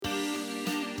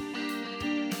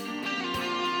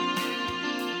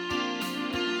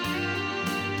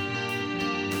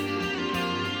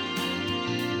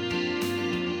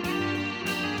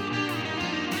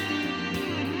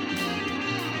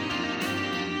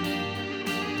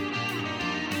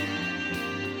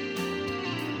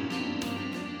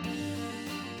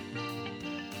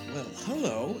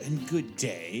Hello and good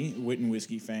day, Wit and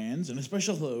Whiskey fans, and a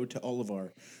special hello to all of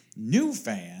our new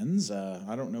fans.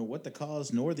 I don't know what the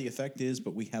cause nor the effect is,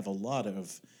 but we have a lot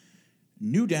of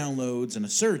new downloads and a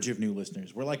surge of new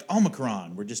listeners. We're like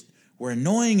Omicron. We're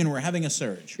annoying and we're having a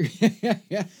surge. I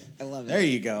love it. There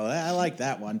you go. I like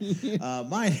that one.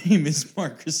 My name is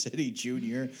Mark Rossetti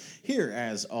Jr., here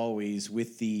as always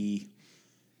with the...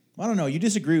 I don't know. You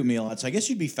disagree with me a lot, so I guess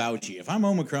you'd be Fauci. If I'm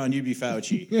Omicron, you'd be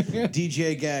Fauci.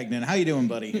 DJ Gagnon, how you doing,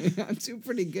 buddy? I'm doing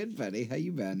pretty good, buddy. How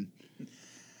you been?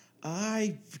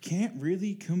 I can't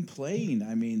really complain.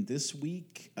 I mean, this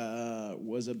week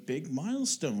was a big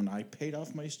milestone. I paid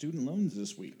off my student loans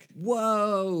this week.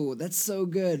 Whoa, that's so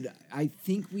good. I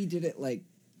think we did it like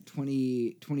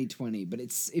 2020, but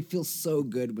it feels so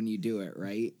good when you do it,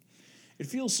 right? It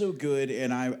feels so good,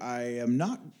 and I am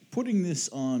not putting this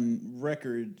on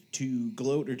record to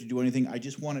gloat or to do anything. I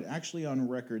just want it actually on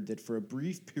record that for a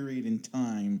brief period in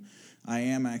time, I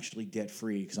am actually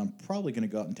debt-free because I'm probably going to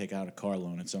go out and take out a car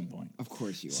loan at some point. Of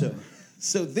course you are.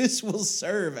 So this will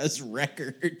serve as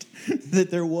record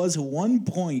that there was one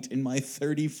point in my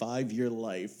 35-year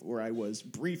life where I was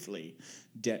briefly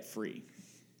debt-free.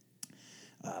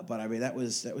 But I mean, that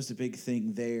was the big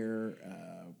thing there.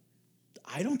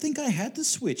 I don't think I had the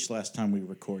Switch last time we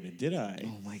recorded, did I?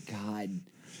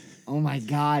 Oh my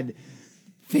God.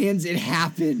 Fans, it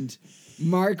happened.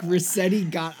 Mark Rossetti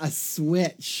got a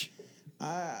Switch.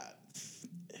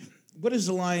 What is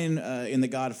the line in The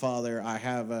Godfather? I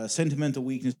have a sentimental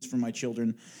weakness for my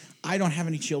children. I don't have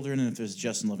any children, and if there's a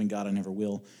just and loving God, I never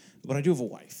will. But I do have a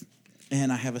wife,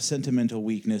 and I have a sentimental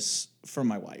weakness for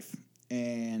my wife.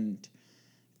 And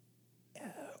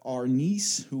our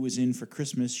niece, who was in for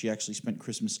Christmas, she actually spent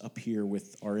Christmas up here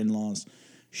with our in-laws.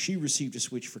 She received a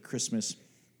Switch for Christmas,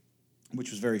 which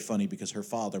was very funny because her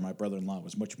father, my brother-in-law,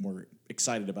 was much more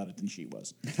excited about it than she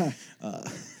was.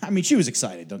 I mean, she was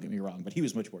excited, don't get me wrong, but he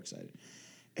was much more excited.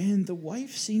 And the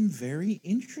wife seemed very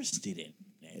interested in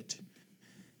it.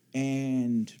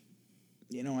 And,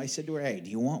 you know, I said to her, hey,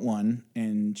 do you want one?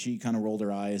 And she kind of rolled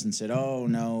her eyes and said, oh,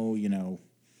 no, you know,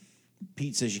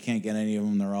 Pete says you can't get any of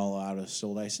them. They're all out of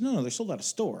sold. I said, no, they're sold out of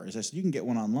stores. I said, you can get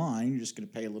one online. You're just going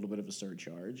to pay a little bit of a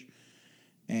surcharge.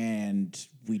 And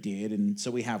we did, and so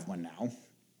we have one now.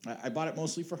 I bought it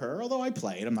mostly for her, although I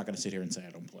play it. I'm not going to sit here and say I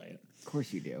don't play it. Of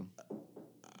course you do.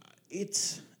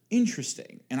 It's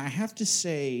interesting, and I have to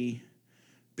say,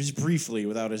 just briefly,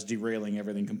 without us derailing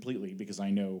everything completely, because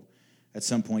I know at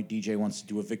some point DJ wants to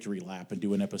do a victory lap and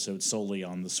do an episode solely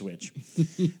on the Switch.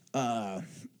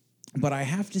 But I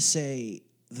have to say,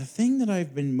 the thing that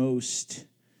I've been most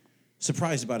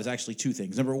surprised about is actually two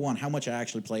things. Number one, how much I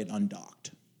actually play it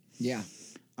undocked. Yeah.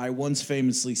 I once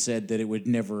famously said that it would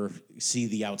never see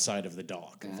the outside of the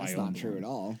dock. That's not true at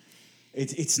all.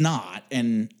 It's not,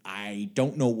 and I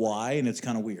don't know why, and it's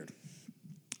kind of weird.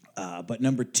 But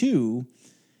number two,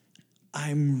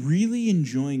 I'm really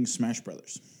enjoying Smash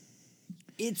Brothers.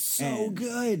 It's so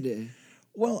good.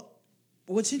 Well,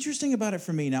 what's interesting about it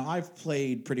for me, now I've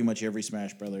played pretty much every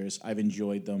Smash Brothers. I've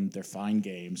enjoyed them. They're fine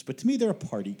games. But to me, they're a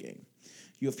party game.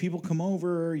 You have people come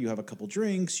over, you have a couple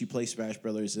drinks, you play Smash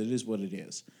Brothers. It is what it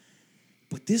is.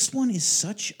 But this one is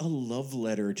such a love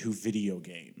letter to video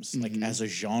games, like as a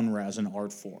genre, as an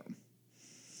art form.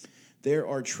 There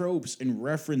are tropes and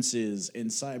references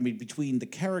inside, I mean, between the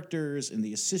characters and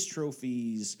the assist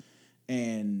trophies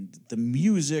and the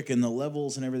music and the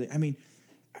levels and everything. I mean,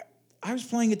 I was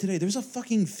playing it today. There's a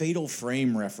fucking Fatal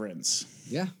Frame reference.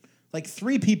 Yeah. Like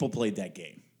 3 people played that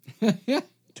game.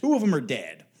 2 of them are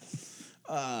dead.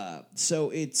 So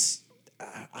it's,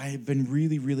 I've been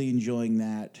really, really enjoying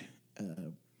that,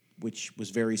 which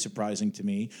was very surprising to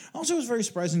me. Also, it was very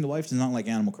surprising the wife does not like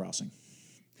Animal Crossing.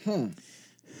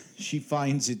 She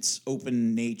finds its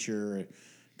open nature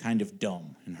kind of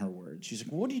dumb, in her words. She's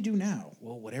like, well, what do you do now?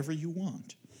 Well, whatever you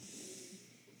want.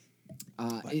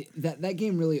 That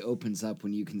game really opens up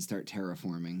when you can start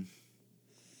terraforming.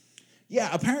 Yeah,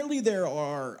 apparently there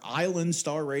are island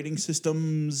star rating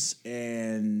systems,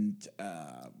 and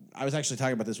I was actually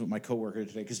talking about this with my coworker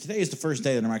today, because today is the first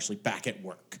day that I'm actually back at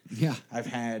work. Yeah. I've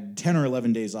had 10 or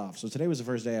 11 days off, so today was the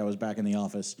first day I was back in the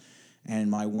office, and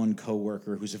my one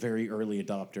coworker, who's a very early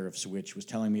adopter of Switch, was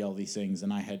telling me all these things,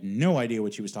 and I had no idea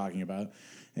what she was talking about.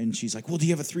 And she's like, well, do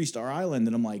you have a 3-star island?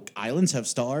 And I'm like, islands have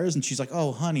stars? And she's like,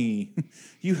 oh, honey,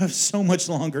 you have so much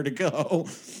longer to go.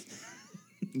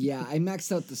 Yeah, I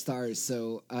maxed out the stars,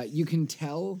 so you can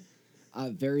tell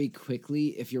very quickly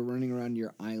if you're running around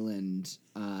your island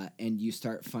and you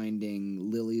start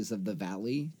finding lilies of the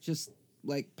valley just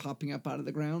like popping up out of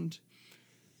the ground.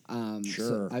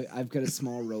 Sure. So I've got a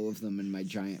small row of them in my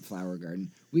giant flower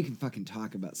garden. We can fucking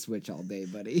talk about Switch all day,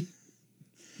 buddy.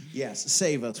 Yes,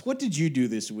 save us. What did you do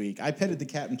this week? I petted the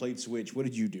cat and played Switch. What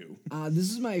did you do?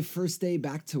 This is my first day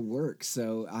back to work,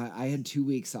 so I had 2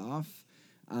 weeks off.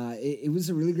 It was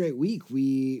a really great week.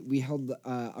 We held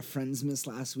a friends miss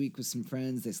last week with some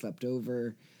friends. They slept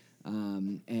over,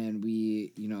 and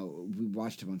we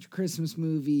watched a bunch of Christmas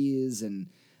movies, and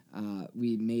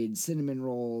we made cinnamon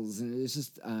rolls, and it was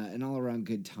just an all around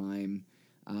good time.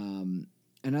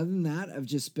 And other than that, I've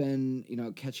just been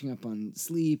catching up on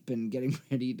sleep and getting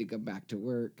ready to go back to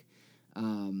work.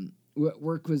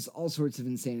 Work was all sorts of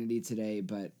insanity today,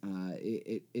 but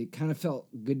it kind of felt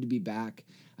good to be back.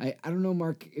 I don't know,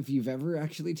 Mark, if you've ever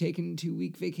actually taken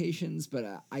 2-week vacations, but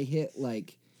I hit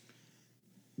like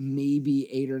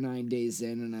maybe 8 or 9 days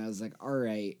in, and I was like, all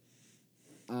right,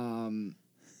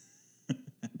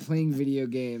 playing video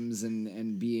games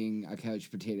and being a couch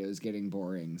potato is getting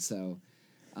boring. So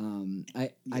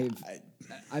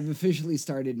I've officially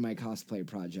started my cosplay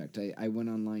project. I went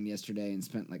online yesterday and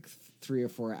spent like 3 or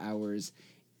 4 hours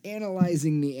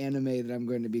analyzing the anime that I'm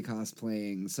going to be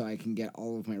cosplaying so I can get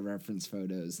all of my reference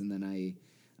photos. And then I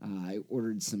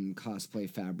ordered some cosplay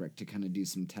fabric to kind of do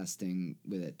some testing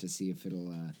with it to see if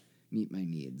it'll meet my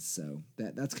needs. So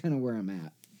that's kind of where I'm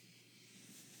at.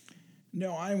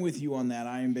 No, I'm with you on that.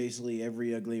 I am basically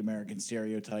every ugly American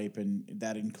stereotype, and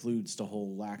that includes the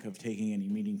whole lack of taking any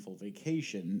meaningful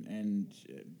vacation. And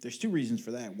there's 2 reasons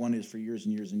for that. One is for years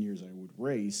and years and years I would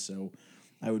race, so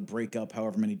I would break up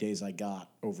however many days I got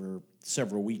over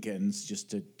several weekends just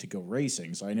to go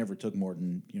racing. So I never took more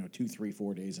than 2, 3,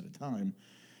 4 days at a time.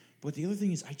 But the other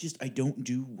thing is I don't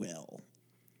do well.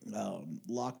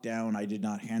 Lockdown I did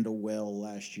not handle well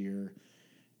last year.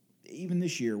 Even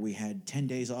this year, we had 10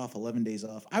 days off, 11 days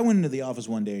off. I went into the office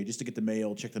one day just to get the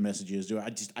mail, check the messages.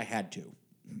 I had to.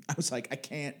 I was like, I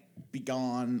can't be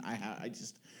gone.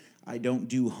 I don't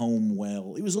do home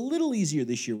well. It was a little easier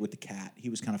this year with the cat. He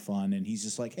was kind of fun, and he's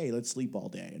just like, hey, let's sleep all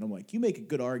day. And I'm like, you make a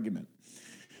good argument.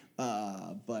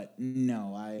 But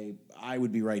no, I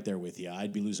would be right there with you.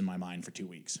 I'd be losing my mind for 2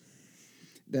 weeks.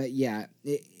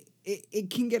 It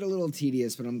can get a little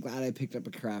tedious, but I'm glad I picked up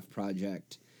a craft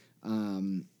project.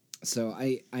 So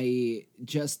I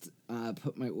just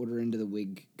put my order into the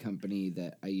wig company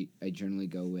that I generally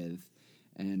go with,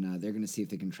 and they're going to see if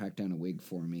they can track down a wig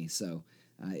for me. So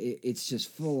it's just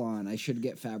full on. I should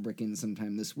get fabric in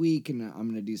sometime this week, and I'm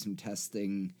going to do some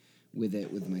testing with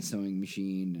it with my sewing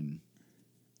machine. And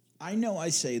I know I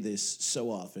say this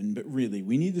so often, but really,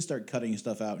 we need to start cutting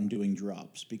stuff out and doing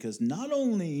drops, because not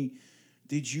only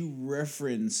did you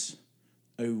reference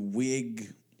a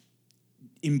wig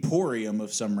emporium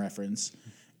of some reference,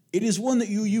 it is one that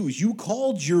you use. You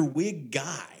called your wig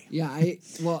guy. Yeah,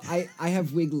 I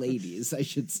have wig ladies, I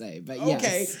should say, but yes.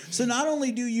 Okay, so not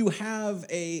only do you have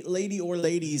a lady or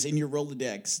ladies in your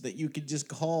Rolodex that you could just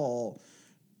call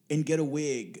and get a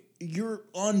wig, you're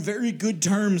on very good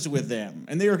terms with them,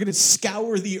 and they are going to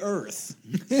scour the earth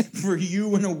for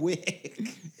you and a wig.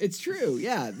 It's true,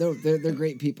 yeah. They're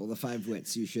great people, the 5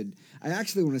 Wits. I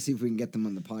actually want to see if we can get them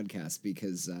on the podcast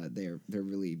because they're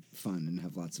really fun and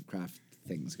have lots of craft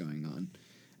things going on.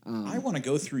 I want to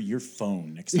go through your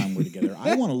phone next time we're together.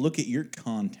 I want to look at your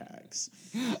contacts.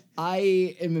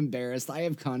 I am embarrassed. I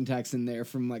have contacts in there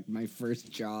from like my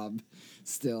first job.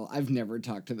 Still, I've never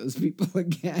talked to those people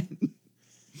again.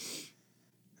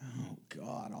 Oh,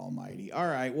 God almighty. All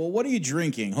right, well, what are you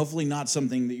drinking? Hopefully not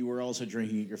something that you were also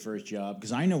drinking at your first job,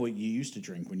 because I know what you used to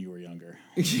drink when you were younger.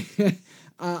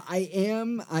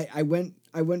 I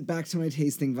went back to my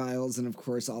tasting vials, and of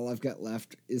course, all I've got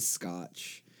left is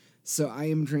scotch. So I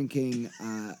am drinking...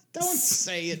 Don't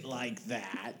say it like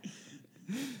that.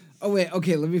 Oh, wait,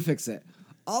 okay, let me fix it.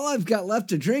 All I've got left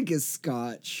to drink is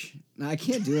scotch. No, I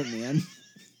can't do it, man.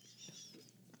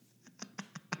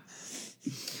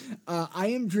 I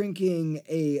am drinking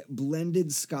a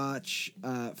blended scotch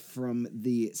from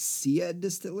the Sia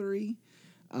distillery,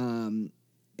 and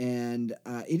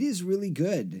it is really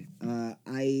good.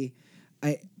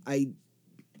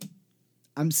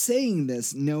 I'm saying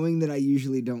this knowing that I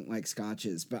usually don't like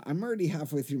scotches, but I'm already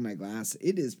halfway through my glass.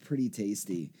 It is pretty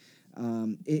tasty.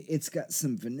 It's got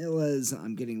some vanillas.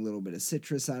 I'm getting a little bit of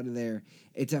citrus out of there.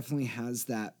 It definitely has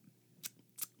that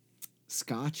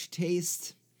scotch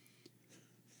taste.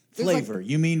 Flavor.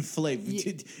 You mean flavor.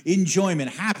 Enjoyment,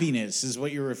 happiness is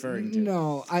what you're referring to.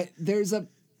 No, there's a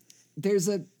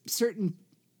certain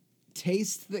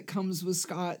taste that comes with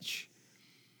scotch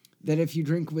that if you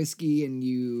drink whiskey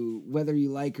and whether you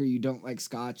like or you don't like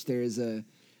scotch, there's a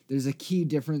key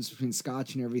difference between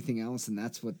scotch and everything else, and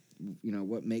that's what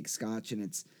makes scotch. And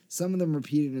it's some of them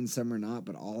repeated and some are not,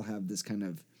 but all have this kind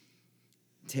of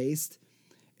taste.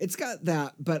 It's got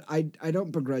that, but I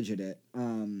don't begrudge it.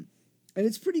 And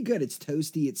it's pretty good. It's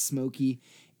toasty. It's smoky.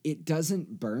 It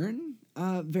doesn't burn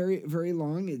very very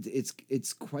long.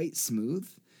 It's quite smooth.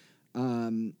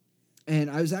 And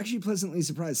I was actually pleasantly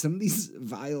surprised. Some of these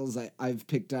vials I've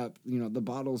picked up, the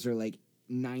bottles are like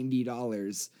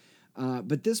 $90.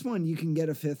 But this one you can get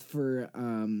a fifth for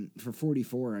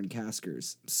 $44 on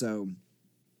Caskers. So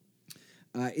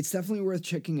it's definitely worth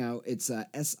checking out. It's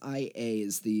SIA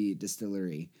is the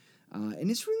distillery, and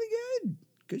it's really good.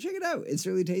 Go check it out. It's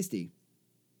really tasty.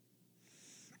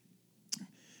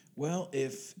 Well,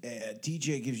 if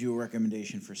DJ gives you a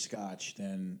recommendation for scotch,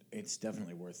 then it's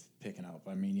definitely worth picking up.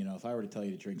 I mean, if I were to tell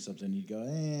you to drink something, you'd go,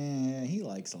 he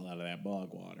likes a lot of that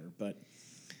bog water. But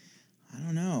I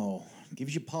don't know. It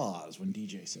gives you pause when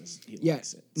DJ says he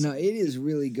likes it. No, it is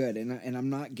really good. And I'm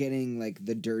not getting like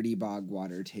the dirty bog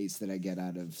water taste that I get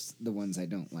out of the ones I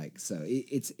don't like. So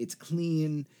it's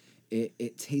clean.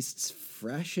 It tastes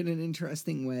fresh in an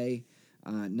interesting way,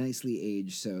 nicely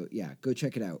aged. So, yeah, go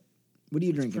check it out. What are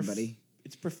you drinking, buddy?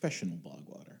 It's professional bog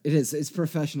water. It is. It's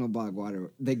professional bog water.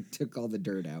 They took all the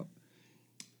dirt out.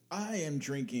 I am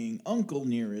drinking Uncle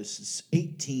Nearest's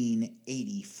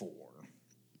 1884,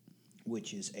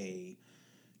 which is a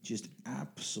just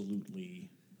absolutely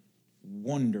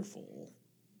wonderful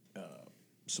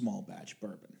small batch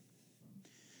bourbon.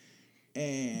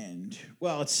 And,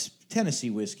 well, it's Tennessee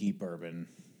whiskey bourbon.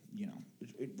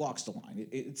 It walks the line.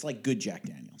 It's like good Jack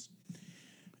Daniels.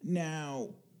 Now,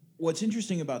 what's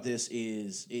interesting about this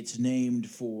is it's named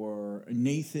for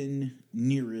Nathan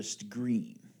Nearest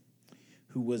Green,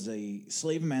 who was a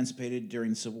slave emancipated during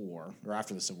the Civil War, or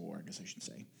after the Civil War, I guess I should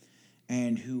say,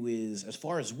 and who is, as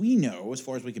far as we know, as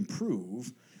far as we can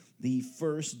prove, the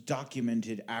first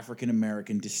documented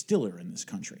African-American distiller in this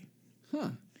country.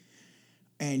 Huh.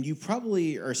 And you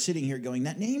probably are sitting here going,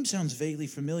 that name sounds vaguely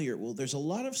familiar. Well, there's a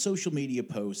lot of social media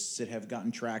posts that have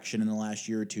gotten traction in the last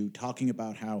year or two talking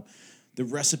about how the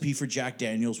recipe for Jack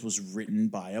Daniels was written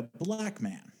by a black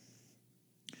man.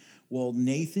 Well,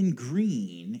 Nathan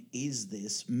Green is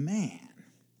this man.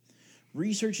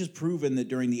 Research has proven that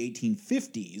during the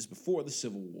 1850s, before the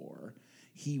Civil War,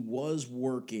 he was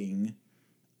working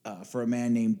for a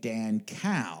man named Dan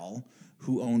Cal,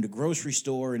 who owned a grocery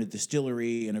store and a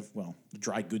distillery and a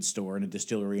dry goods store and a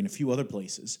distillery and a few other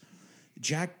places.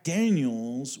 Jack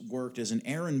Daniels worked as an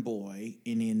errand boy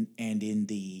in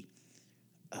the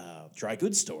dry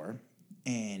goods store,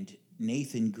 and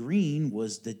Nathan Green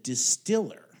was the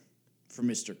distiller for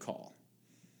Mr. Call.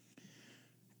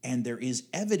 And there is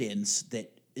evidence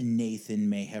that Nathan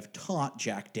may have taught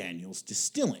Jack Daniels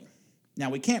distilling. Now,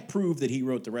 we can't prove that he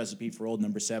wrote the recipe for Old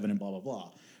Number 7 and blah, blah,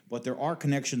 blah, but there are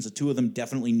connections. The two of them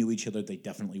definitely knew each other. They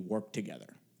definitely worked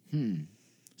together.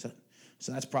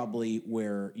 So that's probably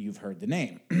where you've heard the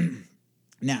name.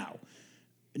 Now,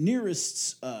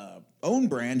 Nearest's own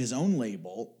brand, his own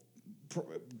label,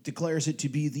 declares it to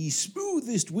be the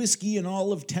smoothest whiskey in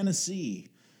all of Tennessee.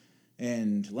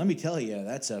 And let me tell you,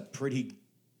 that's a pretty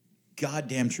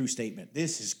goddamn true statement.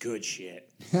 This is good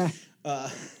shit.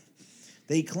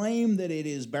 They claim that it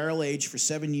is barrel-aged for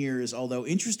 7 years, although,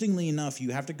 interestingly enough,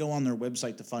 you have to go on their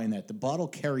website to find that. The bottle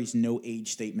carries no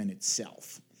age statement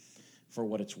itself, for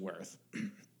what it's worth.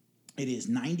 It is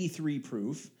 93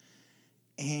 proof,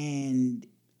 and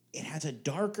it has a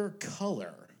darker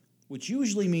color, which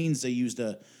usually means they used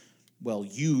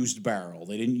used barrel.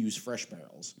 They didn't use fresh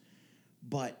barrels.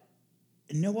 But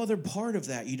no other part of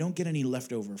that. You don't get any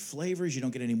leftover flavors. You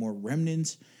don't get any more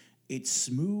remnants. It's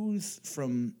smooth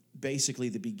from basically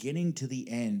the beginning to the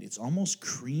end. It's almost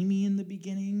creamy in the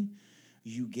beginning.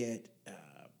 You get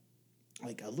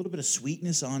like a little bit of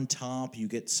sweetness on top. You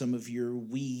get some of your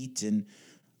wheat and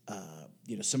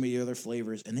some of the other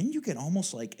flavors, and then you get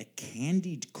almost like a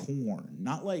candied corn.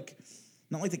 Not like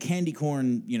the candy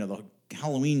corn, the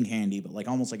Halloween candy, but like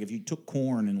almost like if you took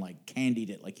corn and like candied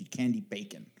it, like you'd candy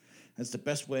bacon. That's the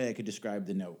best way I could describe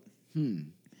the note.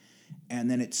 And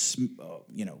then it,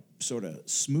 sort of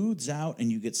smooths out,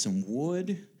 and you get some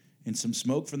wood and some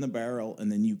smoke from the barrel,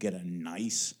 and then you get a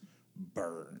nice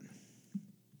burn.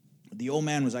 The old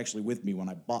man was actually with me when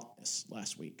I bought this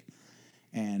last week.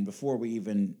 And before we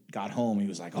even got home, he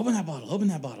was like, open that bottle, open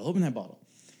that bottle, open that bottle.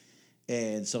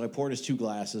 And so I poured his 2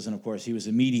 glasses, and of course he was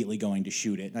immediately going to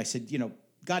shoot it. And I said,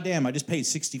 goddamn, I just paid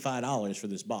 $65 for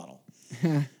this bottle.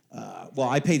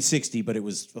 I paid $60, but it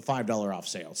was a $5 off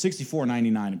sale.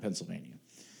 $64.99 in Pennsylvania.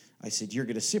 I said, you're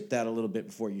going to sip that a little bit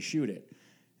before you shoot it.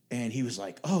 And he was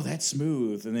like, oh, that's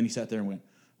smooth. And then he sat there and went,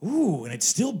 ooh, and it's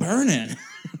still burning.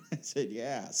 I said,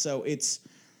 yeah. So it's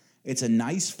a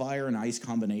nice fire and ice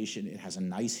combination. It has a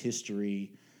nice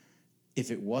history.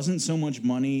 If it wasn't so much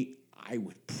money, I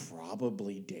would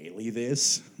probably daily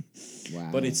this. Wow.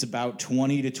 But it's about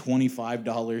 $20 to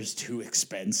 $25 too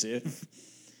expensive.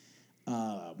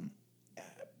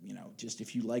 Just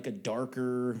if you like a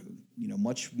darker,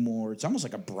 much more, it's almost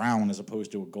like a brown as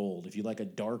opposed to a gold. If you like a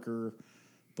darker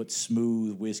but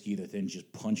smooth whiskey that then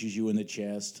just punches you in the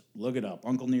chest, look it up.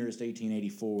 Uncle Nearest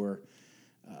 1884.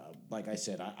 Like I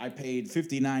said, I paid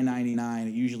 $59.99.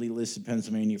 It usually lists in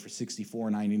Pennsylvania for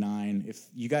 $64.99. If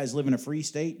you guys live in a free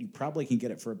state, you probably can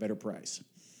get it for a better price.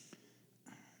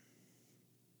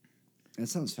 That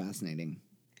sounds fascinating.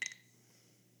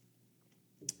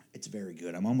 It's very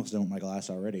good. I'm almost done with my glass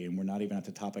already, and we're not even at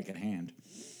the topic at hand.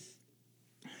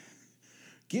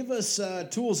 Give us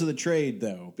tools of the trade,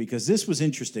 though, because this was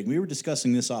interesting. We were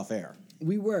discussing this off air.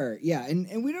 We were, yeah,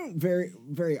 and we don't very,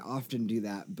 very often do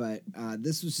that, but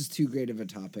this was just too great of a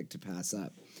topic to pass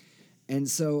up. And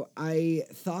so I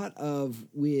thought of,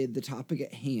 with the topic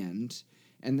at hand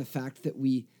and the fact that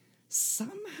we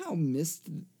somehow missed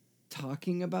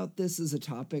talking about this as a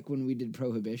topic when we did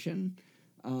Prohibition.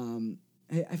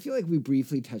 I feel like we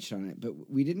briefly touched on it,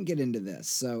 but we didn't get into this.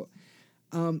 So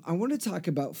I want to talk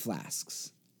about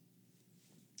flasks.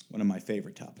 One of my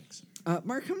favorite topics.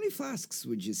 Mark, how many flasks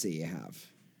would you say you have?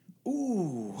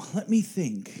 Ooh, let me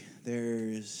think.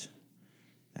 There's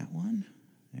that one.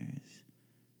 There's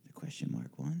the question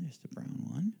mark one. There's the brown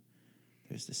one.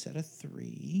 There's the set of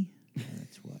 3.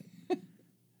 That's what?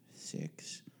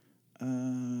 6.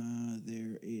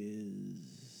 There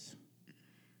is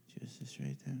just this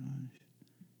right there.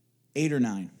 8 or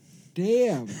 9.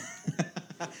 Damn.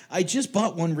 I just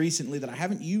bought one recently that I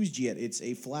haven't used yet. It's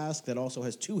a flask that also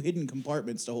has 2 hidden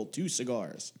compartments to hold 2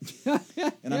 cigars.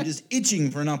 And I'm just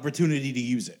itching for an opportunity to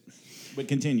use it. But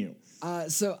continue.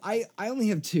 So I only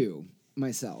have 2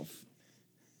 myself.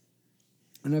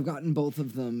 And I've gotten both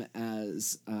of them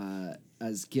as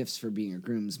gifts for being a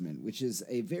groomsman, which is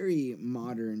a very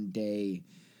modern day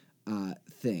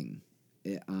thing.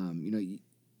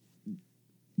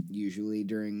 Usually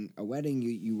during a wedding,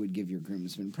 you would give your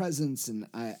groomsmen presents, and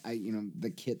I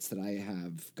the kits that I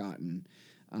have gotten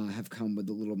have come with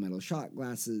the little metal shot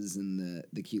glasses and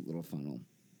the cute little funnel.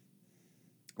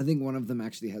 I think one of them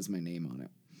actually has my name on it.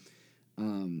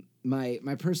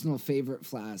 My personal favorite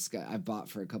flask I've bought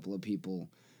for a couple of people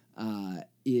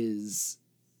is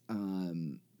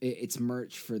it's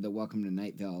merch for the Welcome to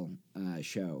Night Vale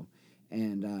show.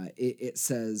 And it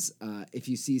says, if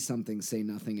you see something, say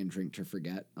nothing and drink to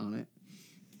forget on it.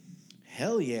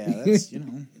 Hell yeah. That's,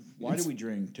 why do we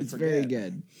drink? To it's forget. Very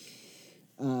good.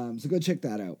 So go check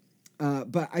that out.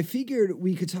 But I figured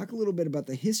we could talk a little bit about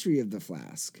the history of the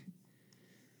flask.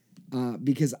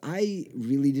 Because I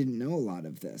really didn't know a lot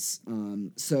of this.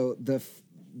 So the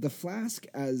flask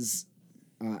as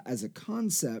a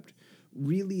concept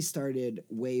really started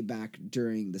way back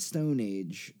during the Stone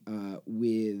Age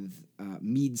with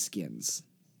mead skins,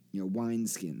 wine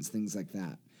skins, things like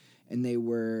that. And they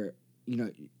were,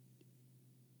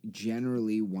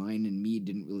 generally wine and mead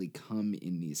didn't really come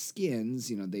in these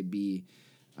skins. They'd be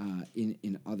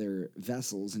in other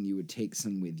vessels, and you would take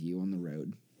some with you on the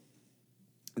road.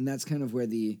 And that's kind of where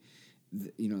the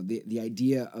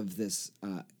idea of this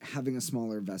having a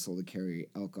smaller vessel to carry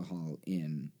alcohol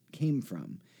in came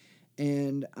from.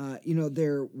 And,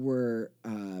 there were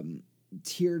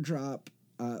teardrop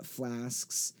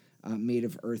flasks made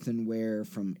of earthenware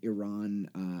from Iran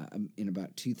in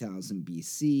about 2000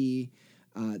 BC.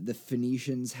 The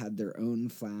Phoenicians had their own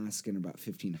flask in about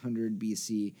 1500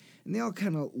 BC. And they all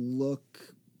kind of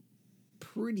look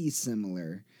pretty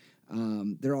similar.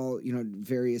 They're all,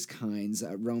 various kinds.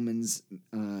 Romans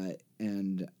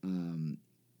and...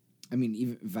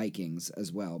 even Vikings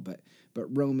as well, but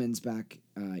Romans back,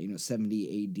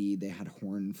 70 AD, they had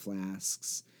horn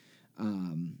flasks.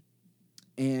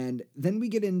 And then we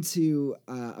get into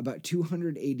about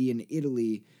 200 AD in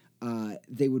Italy,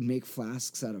 they would make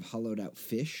flasks out of hollowed out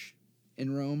fish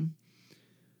in Rome.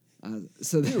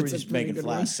 So they were just making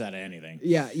flasks out of anything.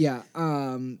 Yeah.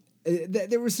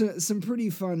 There were some pretty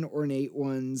fun ornate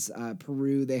ones.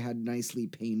 Peru, they had nicely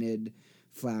painted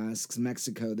flasks.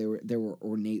 Mexico, they were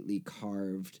ornately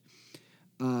carved.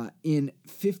 In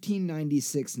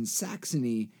 1596 in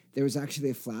Saxony, there was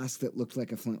actually a flask that looked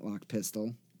like a flintlock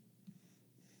pistol.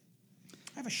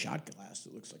 I have a shot glass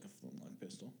that looks like a flintlock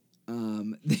pistol.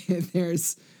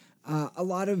 There's a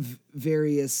lot of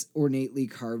various ornately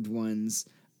carved ones.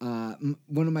 One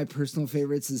of my personal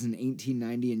favorites is in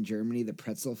 1890 in Germany, the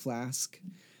pretzel flask,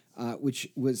 which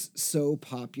was so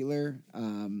popular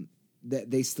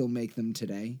that they still make them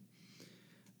today.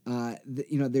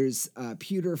 There's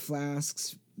pewter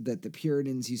flasks that the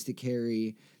Puritans used to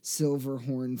carry, silver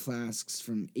horn flasks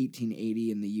from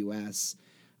 1880 in the U.S.,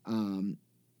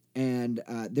 and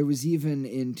there was even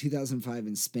in 2005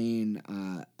 in Spain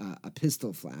a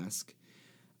pistol flask,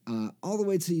 all the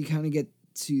way till you kind of get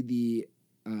to the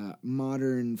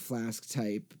modern flask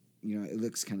type. It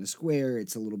looks kind of square.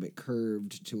 It's a little bit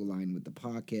curved to align with the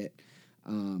pocket,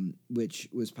 which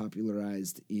was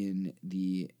popularized in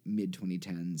the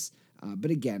mid-2010s.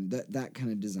 But again, that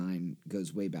kind of design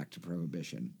goes way back to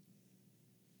Prohibition.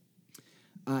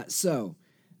 So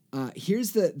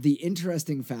here's the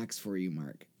interesting facts for you,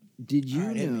 Mark. Did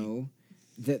you know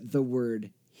that the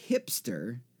word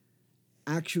hipster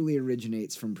actually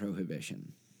originates from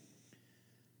Prohibition?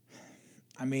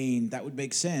 I mean, that would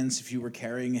make sense if you were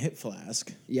carrying a hip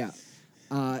flask. Yeah.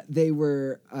 They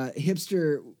were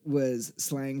hipster was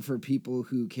slang for people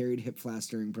who carried hip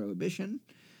flasks during Prohibition.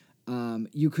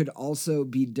 You could also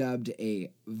be dubbed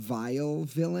a vile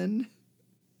villain.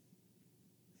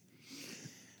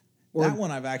 That one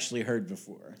I've actually heard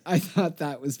before. I thought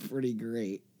that was pretty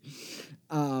great.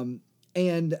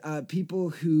 And people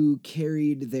who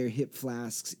carried their hip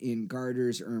flasks in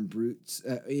garters or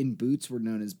in boots were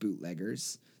known as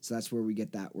bootleggers. So that's where we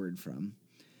get that word from.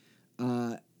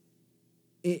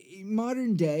 In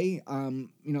modern day,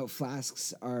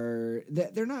 flasks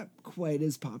they're not quite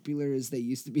as popular as they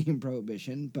used to be in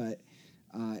Prohibition, but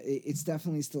it's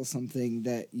definitely still something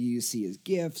that you see as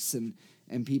gifts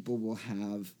and people will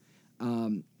have.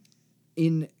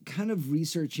 In kind of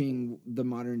researching the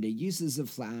modern day uses of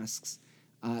flasks,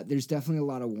 there's definitely a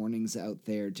lot of warnings out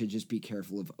there to just be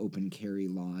careful of open carry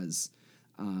laws,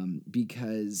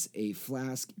 because a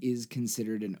flask is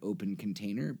considered an open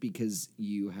container because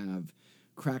you have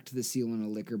cracked the seal on a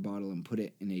liquor bottle and put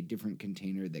it in a different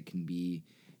container that can be,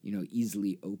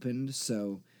 easily opened.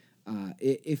 So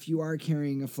if you are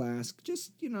carrying a flask,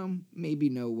 just, maybe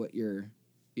know what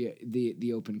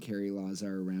the open carry laws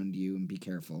are around you and be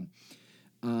careful.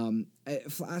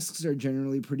 Flasks are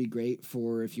generally pretty great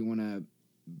for if you want to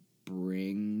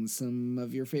bring some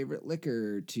of your favorite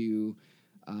liquor to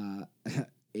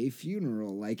a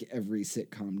funeral, like every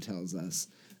sitcom tells us.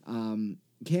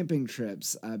 Camping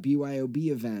trips,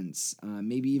 BYOB events,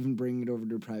 maybe even bring it over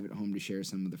to a private home to share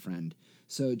some with a friend.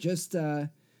 So just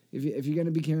if you're going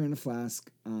to be carrying a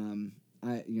flask,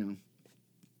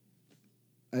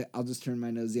 I'll just turn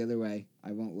my nose the other way.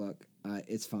 I won't look.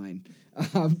 It's fine.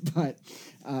 But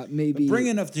maybe... Bring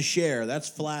enough to share. That's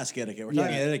flask etiquette. We're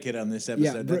talking etiquette on this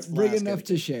episode. Yeah, That's bring flask enough etiquette.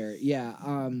 to share.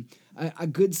 Yeah. A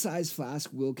good-sized flask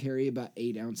will carry about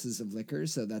 8 ounces of liquor,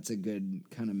 so that's a good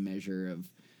kind of measure of,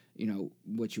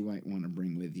 what you might want to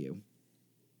bring with you.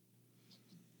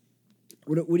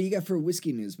 What do you got for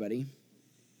whiskey news, buddy?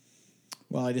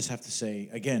 Well, I just have to say,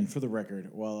 again, for the record,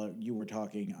 while you were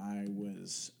talking, I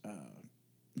was...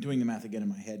 doing the math again in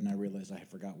my head, and I realized I had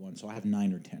forgot one. So I have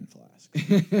 9 or 10 flasks.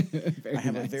 I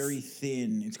have a very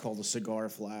thin, it's called a cigar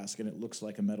flask, and it looks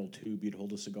like a metal tube you'd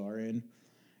hold a cigar in.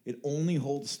 It only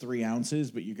holds 3 ounces,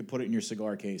 but you could put it in your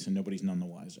cigar case, and nobody's none the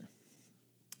wiser.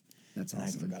 That's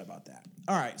awesome. I forgot about that.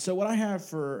 All right, so what I have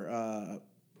for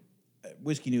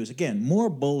whiskey news, again, more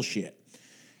bullshit.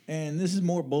 And this is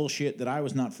more bullshit that I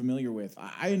was not familiar with.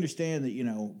 I understand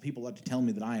that, people like to tell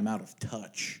me that I am out of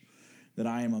touch, that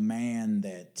I am a man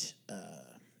that,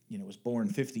 was born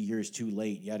 50 years too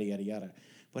late, yada, yada, yada.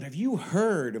 But have you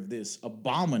heard of this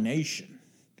abomination?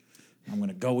 I'm going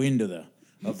to go into the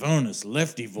Avernus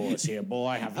lefty voice here,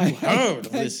 boy. Have you heard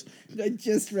of this? I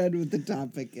just read what the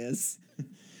topic is.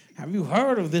 Have you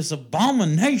heard of this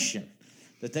abomination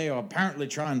that they are apparently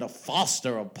trying to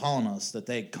foster upon us that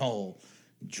they call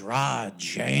dry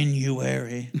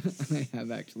January? I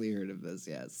have actually heard of this,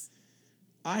 yes.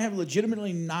 I have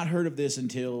legitimately not heard of this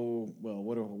until,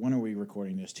 when are we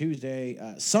recording this? Tuesday?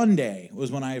 Sunday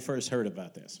was when I first heard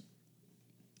about this.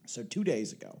 So 2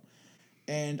 days ago.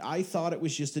 And I thought it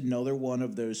was just another one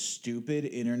of those stupid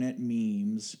internet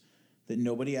memes that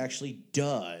nobody actually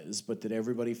does, but that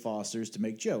everybody fosters to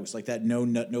make jokes, like that No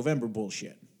Nut November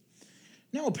bullshit.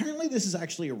 Now, apparently this is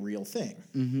actually a real thing.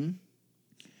 Mm-hmm.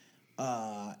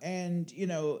 And,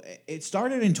 it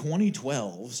started in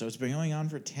 2012, so it's been going on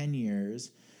for 10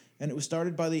 years. And it was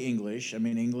started by the English. I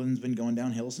mean, England's been going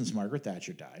downhill since Margaret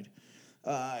Thatcher died.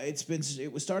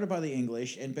 It was started by the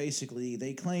English, and basically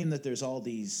they claim that there's all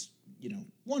these,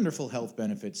 wonderful health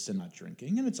benefits to not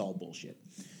drinking, and it's all bullshit.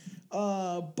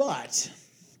 But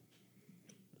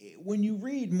when you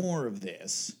read more of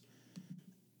this,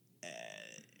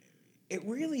 it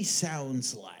really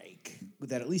sounds like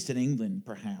that, at least in England,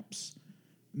 perhaps,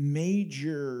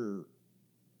 major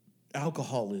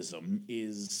alcoholism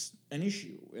is an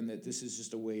issue, and that this is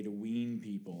just a way to wean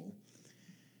people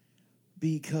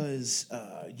because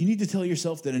you need to tell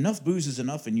yourself that enough booze is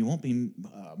enough and you won't be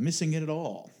missing it at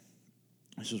all.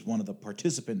 This was one of the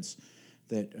participants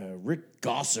that Rick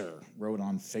Gosser wrote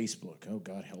on Facebook. Oh,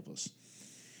 God help us.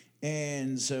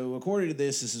 And so according to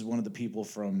this is one of the people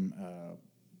from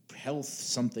Health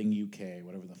Something UK,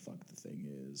 whatever the fuck the thing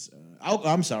is.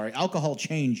 Alcohol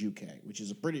Change UK, which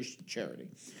is a British charity.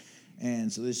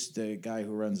 And so the guy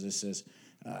who runs this says,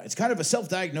 it's kind of a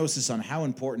self-diagnosis on how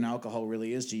important alcohol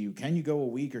really is to you. Can you go a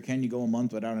week or can you go a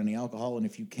month without any alcohol? And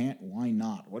if you can't, why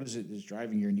not? What is it that's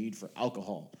driving your need for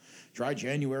alcohol? Dry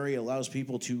January allows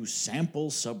people to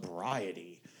sample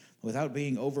sobriety without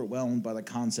being overwhelmed by the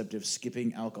concept of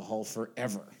skipping alcohol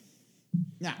forever.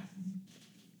 Now,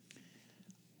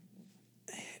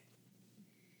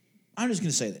 I'm just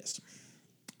going to say this.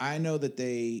 I know that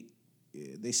they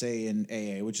say in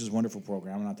AA, which is a wonderful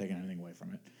program, I'm not taking anything away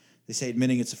from it, they say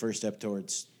admitting it's the first step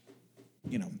towards,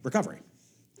 recovery.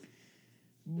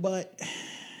 But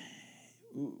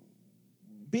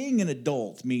being an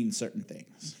adult means certain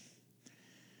things.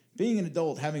 Being an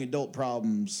adult, having adult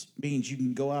problems, means you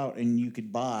can go out and you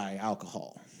could buy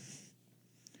alcohol.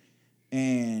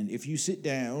 And if you sit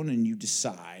down and you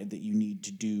decide that you need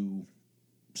to do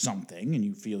something and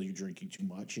you feel you're drinking too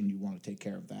much and you want to take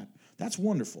care of that, that's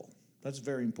wonderful. That's a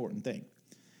very important thing.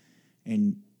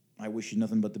 And I wish you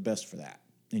nothing but the best for that.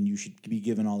 And you should be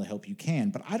given all the help you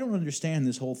can. But I don't understand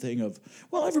this whole thing of,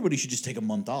 well, everybody should just take a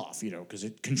month off, because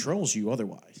it controls you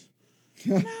otherwise.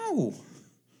 No.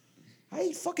 I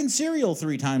eat fucking cereal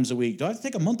 3 times a week. Do I have to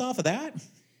take a month off of that?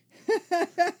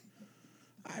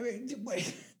 I mean,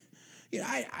 wait.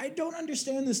 I don't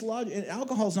understand this logic. And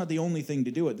alcohol's not the only thing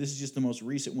to do it. This is just the most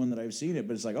recent one that I've seen it.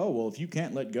 But it's like, oh, well, if you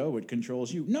can't let go, it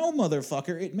controls you. No,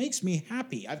 motherfucker. It makes me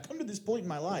happy. I've come to this point in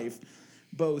my life,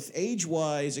 both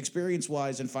age-wise,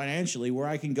 experience-wise, and financially, where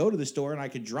I can go to the store and I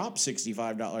could drop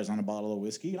 $65 on a bottle of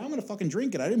whiskey, and I'm going to fucking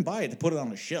drink it. I didn't buy it to put it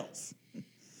on a shelf.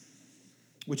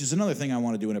 Which is another thing I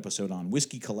want to do an episode on.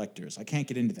 Whiskey collectors. I can't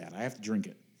get into that. I have to drink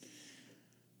it.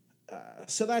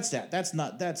 So that's that.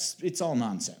 It's all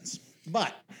nonsense.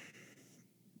 But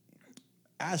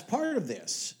as part of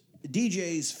this,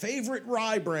 DJ's favorite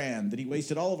rye brand that he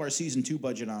wasted all of our season 2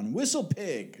 budget on, Whistle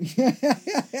Pig,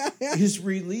 is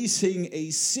releasing a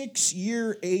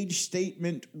 6-year age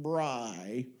statement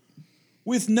rye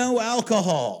with no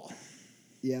alcohol.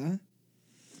 Yeah.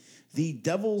 The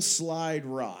Devil's Slide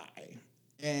Rye.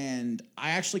 And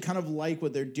I actually kind of like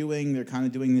what they're doing. They're kind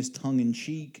of doing this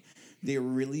tongue-in-cheek. They're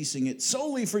releasing it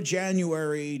solely for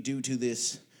January due to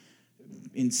this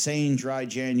insane dry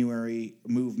January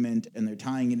movement, and they're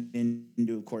tying it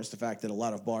into, of course, the fact that a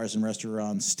lot of bars and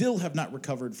restaurants still have not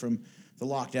recovered from the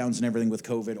lockdowns and everything with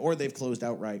COVID, or they've closed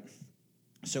outright.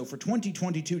 So for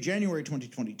 2022, January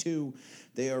 2022,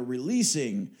 they are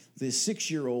releasing this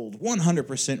 6-year-old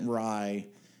 100% rye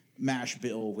mash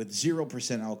bill with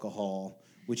 0% alcohol,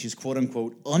 which is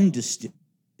quote-unquote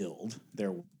undistilled,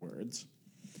 their words.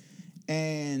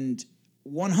 And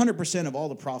 100% of all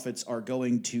the profits are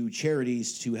going to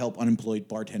charities to help unemployed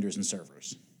bartenders and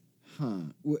servers. Huh.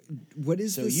 What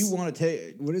is so this? You want to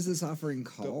take? What is this offering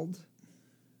called?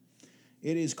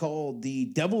 It is called the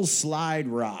Devil's Slide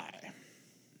Rye.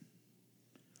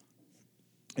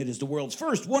 It is the world's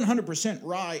first 100%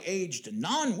 rye-aged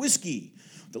non-whiskey,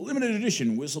 the limited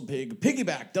edition Whistle Pig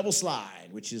Piggyback Double Slide,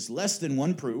 which is less than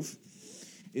 1 proof,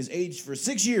 is aged for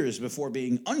 6 years before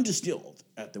being undistilled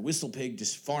at the Whistle Pig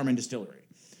Farm and Distillery.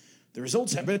 The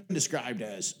results have been described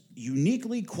as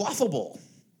uniquely quaffable,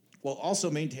 while also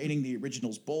maintaining the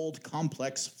original's bold,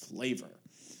 complex flavor.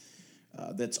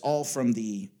 That's all from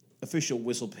the official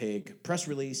Whistle Pig press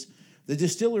release. The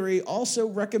distillery also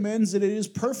recommends that it is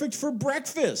perfect for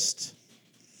breakfast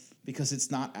because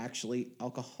it's not actually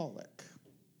alcoholic.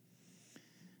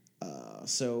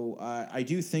 So I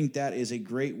do think that is a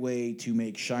great way to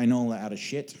make Shinola out of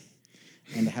shit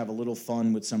and to have a little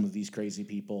fun with some of these crazy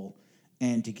people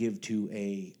and to give to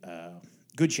a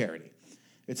good charity.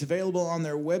 It's available on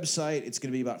their website. It's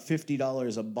going to be about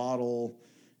 $50 a bottle.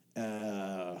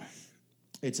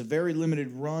 It's a very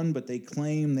limited run, but they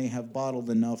claim they have bottled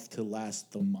enough to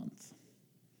last the month.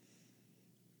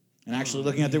 And actually,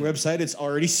 looking at their website, it's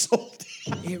already sold.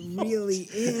 It really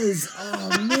is.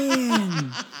 Oh,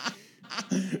 man.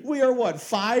 We are,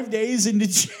 5 days into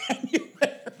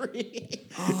January?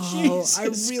 Oh, I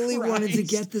really Christ. wanted to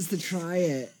get this to try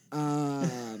it.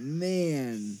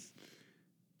 Man.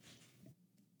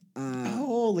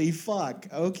 Holy fuck.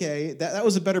 Okay. That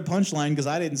was a better punchline because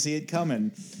I didn't see it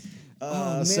coming.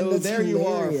 Man, so there hilarious. you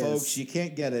are, folks. You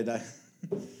can't get it.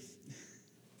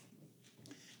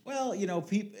 Well,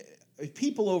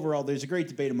 people overall, there's a great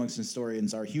debate amongst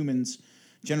historians. Are humans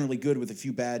generally good with a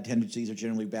few bad tendencies or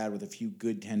generally bad with a few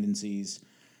good tendencies.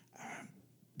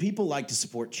 People like to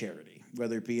support charity,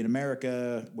 whether it be in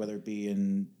America, whether it be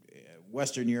in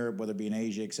Western Europe, whether it be in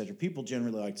Asia, etc. People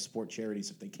generally like to support charities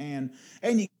if they can,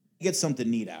 and you get something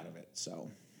neat out of it.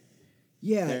 So,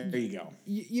 yeah, there you go.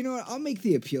 You know what? I'll make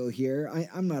the appeal here.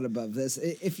 I'm not above this.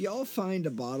 If y'all find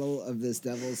a bottle of this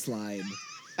Devil's Slide,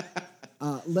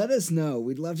 let us know.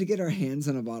 We'd love to get our hands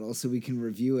on a bottle so we can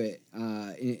review it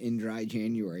in dry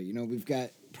January. You know, we've got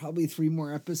probably 3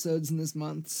 more episodes in this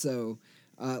month, so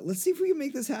let's see if we can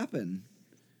make this happen.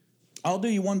 I'll do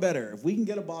you one better. If we can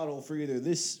get a bottle for either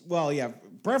this, well, yeah,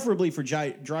 preferably for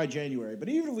dry January, but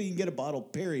even if we can get a bottle,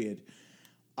 period,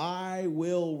 I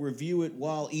will review it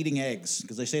while eating eggs,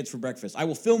 because they say it's for breakfast. I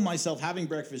will film myself having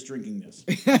breakfast drinking this.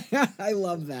 I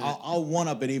love that. I'll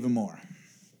one-up it even more.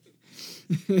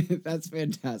 That's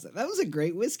fantastic. That was a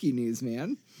great whiskey news,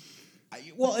 man.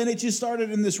 Well, and it just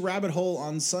started in this rabbit hole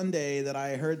on Sunday that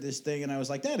I heard this thing, and I was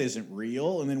like, that isn't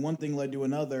real. And then one thing led to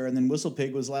another, and then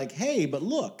Whistlepig was like, hey, but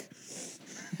look.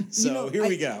 So here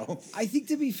we go. I think,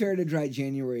 to be fair to dry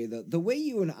January, the way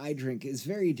you and I drink is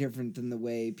very different than the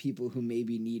way people who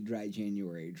maybe need dry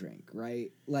January drink,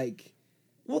 right? Like,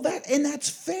 well, that's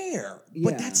fair,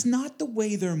 but that's not the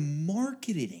way they're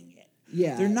marketing it.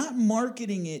 Yeah, they're not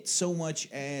marketing it so much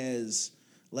as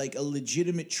like a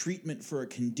legitimate treatment for a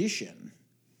condition.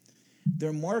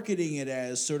 They're marketing it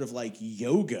as sort of like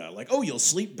yoga, like, oh, you'll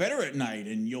sleep better at night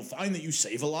and you'll find that you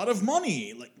save a lot of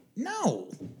money. Like, no.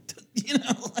 You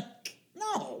know, like,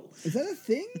 no. Is that a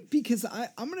thing? Because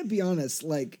I'm going to be honest,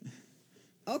 like,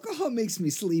 alcohol makes me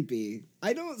sleepy.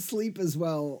 I don't sleep as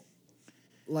well,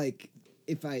 like,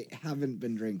 if I haven't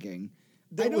been drinking.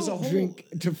 I don't drink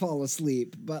to fall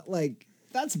asleep, but, like,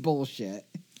 that's bullshit.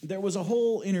 There was a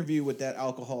whole interview with that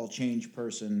alcohol change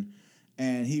person,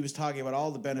 and he was talking about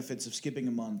all the benefits of skipping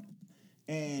a month.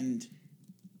 And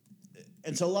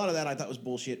so a lot of that I thought was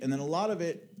bullshit. And then a lot of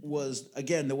it was,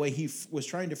 again, the way he was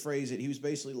trying to phrase it, he was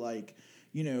basically like,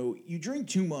 you know, you drink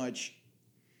too much.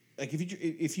 Like,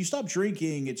 if you stop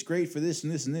drinking, it's great for this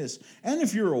and this and this. And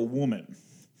if you're a woman.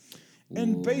 Ooh.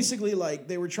 And basically, like,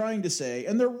 they were trying to say,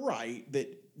 and they're right,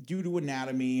 that due to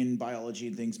anatomy and biology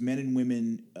and things, men and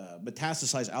women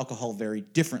metastasize alcohol very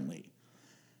differently.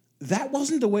 That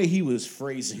wasn't the way he was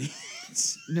phrasing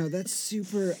it. No, that's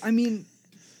super... I mean...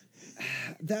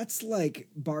 That's like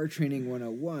bar training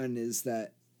 101, is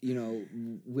that, you know,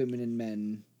 women and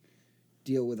men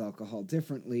deal with alcohol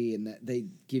differently, and that they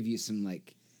give you some,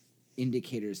 like,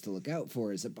 indicators to look out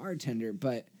for as a bartender.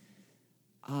 But,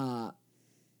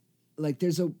 like,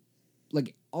 there's a,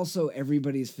 like, also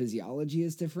everybody's physiology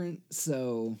is different.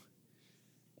 So,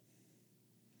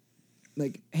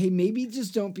 like, hey, maybe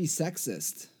just don't be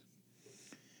sexist.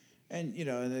 And, you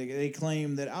know, they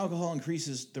claim that alcohol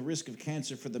increases the risk of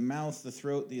cancer for the mouth, the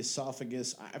throat, the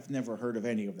esophagus. I've never heard of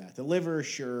any of that. The liver,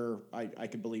 sure, I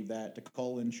could believe that. The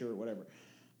colon, sure, whatever.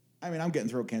 I mean, I'm getting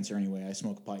throat cancer anyway. I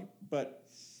smoke a pipe. But,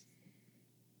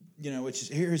 you know, it's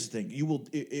just, here's the thing. You will,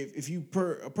 if you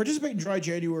participate in dry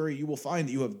January, you will find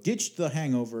that you have ditched the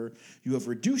hangover, you have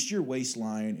reduced your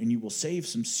waistline, and you will save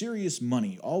some serious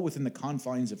money, all within the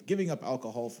confines of giving up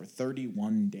alcohol for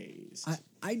 31 days.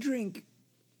 I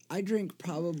drink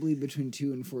probably between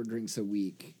 2 and 4 drinks a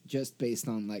week, just based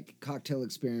on, like, cocktail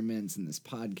experiments and this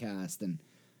podcast. And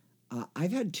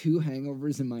I've had 2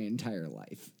 hangovers in my entire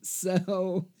life.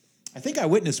 So I think I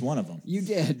witnessed one of them. You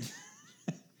did.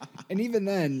 And even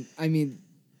then, I mean,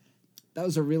 that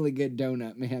was a really good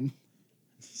donut, man.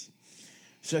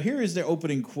 So here is their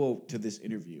opening quote to this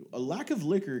interview. A lack of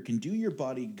liquor can do your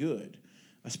body good,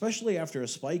 especially after a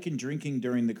spike in drinking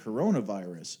during the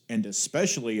coronavirus, and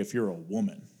especially if you're a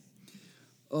woman.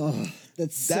 Oh,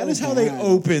 that is how they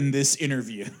open this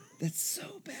interview. That's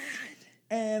so bad.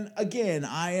 And again,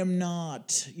 I am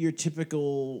not your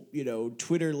typical, you know,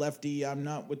 Twitter lefty. I'm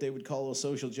not what they would call a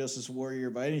social justice warrior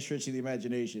by any stretch of the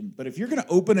imagination. But if you're going to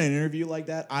open an interview like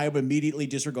that, I am immediately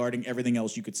disregarding everything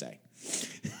else you could say.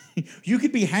 You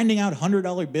could be handing out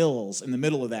 $100 bills in the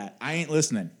middle of that. I ain't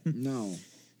listening. No.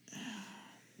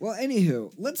 Well,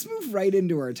 anywho, let's move right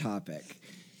into our topic.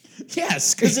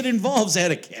 Yes, because it involves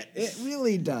etiquette. It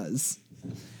really does.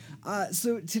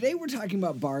 So today we're talking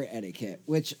about bar etiquette,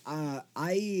 which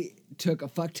I took a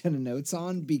fuck ton of notes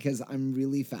on because I'm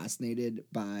really fascinated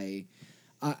by...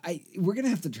 we're going to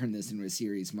have to turn this into a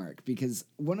series, Mark, because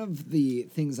one of the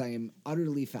things I am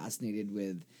utterly fascinated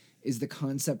with is the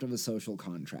concept of a social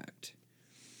contract.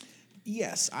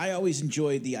 Yes, I always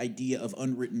enjoyed the idea of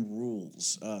unwritten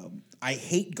rules. I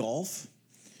hate golf.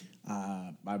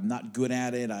 I'm not good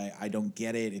at it. I don't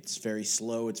get it. It's very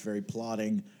slow. It's very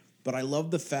plodding. But I love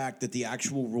the fact that the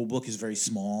actual rule book is very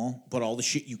small, but all the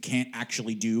shit you can't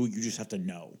actually do, you just have to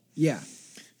know. Yeah.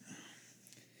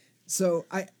 So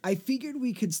I figured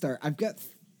we could start. I've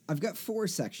got 4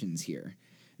 sections here.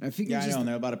 And I figured Yeah, I know, and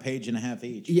they're about a page and a half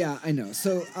each. Yeah, I know.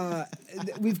 So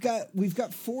we've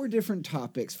got 4 different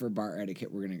topics for bar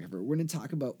etiquette we're going to cover. We're going to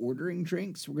talk about ordering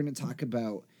drinks. We're going to talk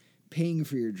about paying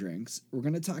for your drinks. We're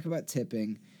going to talk about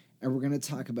tipping, and we're going to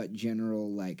talk about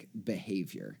general like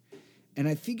behavior. And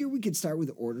I figure we could start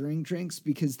with ordering drinks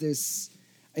because this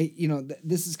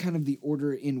is kind of the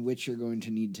order in which you're going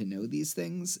to need to know these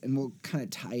things, and we'll kind of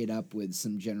tie it up with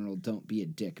some general don't be a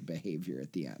dick behavior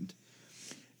at the end.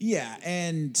 Yeah,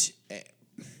 and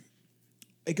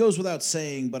it goes without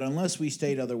saying, but unless we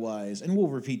state otherwise, and we'll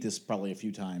repeat this probably a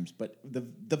few times, but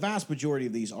the vast majority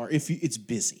of these are it's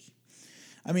busy.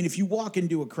 I mean, if you walk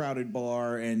into a crowded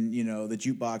bar and, the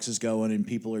jukebox is going and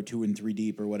people are 2 and 3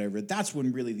 deep or whatever, that's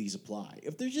when really these apply.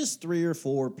 If there's just 3 or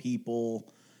 4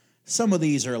 people, some of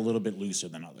these are a little bit looser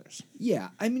than others. Yeah,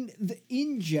 I mean,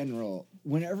 in general,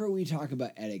 whenever we talk about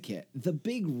etiquette, the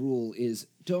big rule is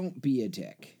don't be a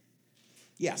dick.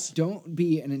 Yes. Don't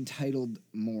be an entitled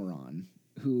moron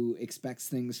who expects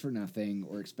things for nothing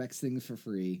or expects things for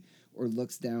free or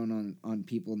looks down on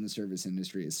people in the service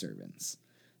industry as servants.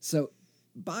 So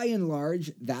by and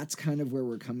large, that's kind of where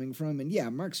we're coming from. And yeah,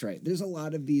 Mark's right. There's a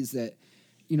lot of these that,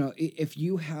 if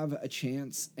you have a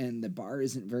chance and the bar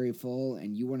isn't very full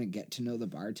and you want to get to know the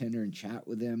bartender and chat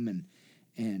with him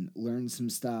and learn some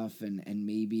stuff and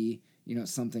maybe,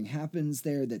 something happens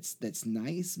there that's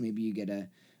nice. Maybe you get a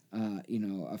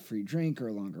free drink or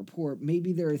a longer pour.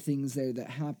 Maybe there are things there that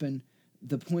happen.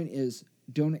 The point is,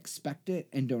 don't expect it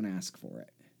and don't ask for it.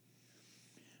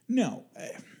 No.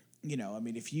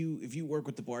 If you work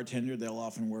with the bartender, they'll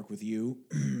often work with you.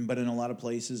 But in a lot of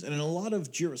places and in a lot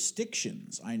of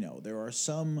jurisdictions, I know there are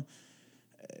some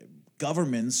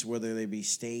governments, whether they be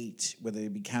state, whether they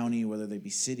be county, whether they be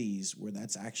cities, where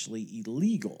that's actually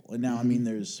illegal. And now,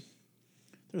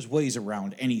 there's ways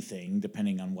around anything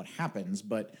depending on what happens,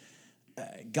 but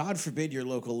God forbid your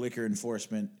local liquor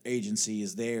enforcement agency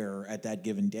is there at that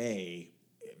given day.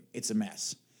 It's a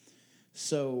mess.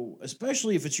 So,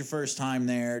 especially if it's your first time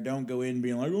there, don't go in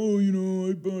being like, oh,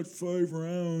 I bought 5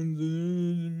 rounds,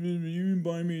 you didn't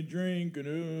buy me a drink.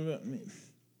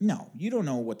 No, you don't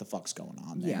know what the fuck's going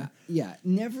on there. Yeah.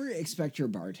 Never expect your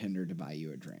bartender to buy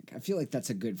you a drink. I feel like that's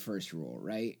a good first rule,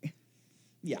 right?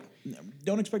 Yeah.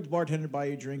 Don't expect the bartender to buy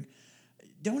you a drink.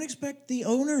 Don't expect the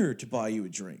owner to buy you a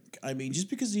drink. I mean, just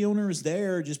because the owner is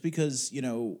there, just because,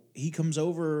 he comes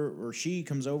over or she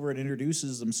comes over and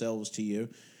introduces themselves to you,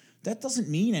 that doesn't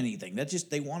mean anything. That's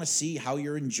just they want to see how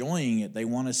you're enjoying it. They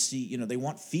want to see, they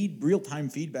want real-time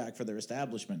feedback for their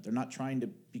establishment. They're not trying to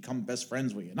become best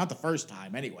friends with you. Not the first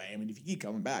time, anyway. I mean, if you keep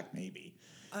coming back, maybe.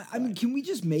 I mean, can we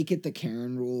just make it the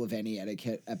Karen rule of any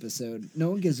etiquette episode?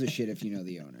 No one gives a shit if you know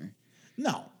the owner.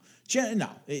 No.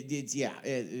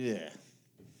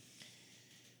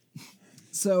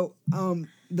 So,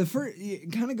 the first,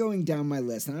 kind of going down my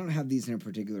list, and I don't have these in a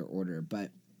particular order,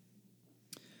 but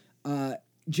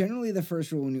generally the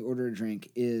first rule when you order a drink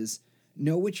is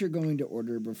know what you're going to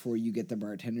order before you get the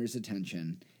bartender's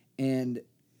attention, and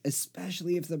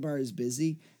especially if the bar is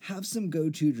busy, have some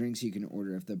go-to drinks you can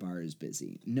order if the bar is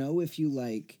busy. Know if you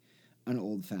like an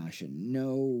old-fashioned.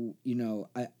 Know,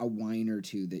 a wine or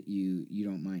two that you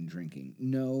don't mind drinking.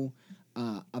 Know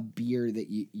a beer that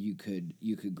you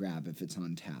could grab if it's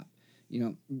on tap.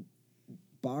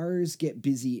 Bars get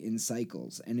busy in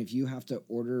cycles, and if you have to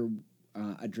order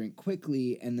a drink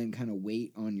quickly and then kind of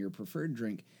wait on your preferred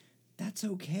drink, that's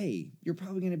okay. You're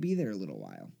probably going to be there a little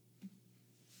while.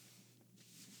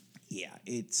 Yeah,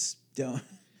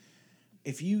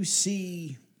 if you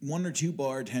see 1 or 2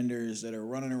 bartenders that are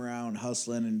running around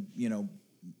hustling and,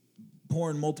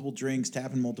 pouring multiple drinks,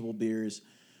 tapping multiple beers,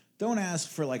 don't ask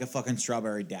for like a fucking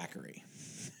strawberry daiquiri.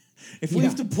 If we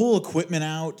have to pull equipment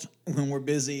out when we're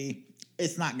busy,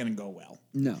 it's not going to go well.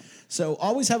 No. So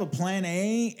always have a plan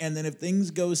A, and then if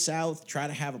things go south, try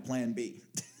to have a plan B.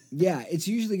 Yeah, it's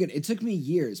usually good. It took me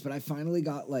years, but I finally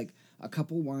got like a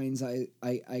couple wines I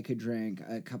could drink,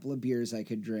 a couple of beers I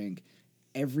could drink.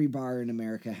 Every bar in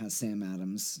America has Sam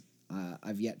Adams.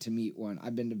 I've yet to meet one.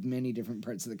 I've been to many different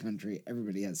parts of the country.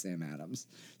 Everybody has Sam Adams.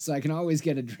 So I can always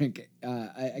get a drink.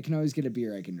 I can always get a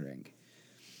beer I can drink.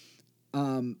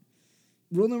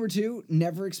 Rule number 2,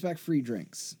 never expect free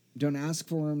drinks. Don't ask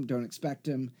for them. Don't expect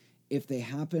them. If they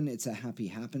happen, it's a happy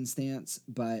happenstance.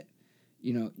 But,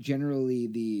 generally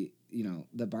the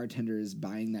bartender is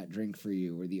buying that drink for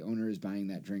you or the owner is buying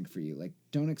that drink for you. Like,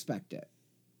 don't expect it.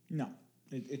 No,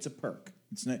 it's a perk.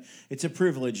 It's a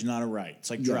privilege, not a right. It's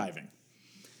like driving.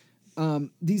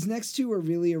 These next two are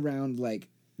really around, like,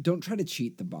 don't try to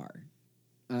cheat the bar.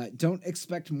 Don't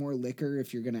expect more liquor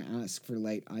if you're going to ask for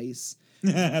light ice.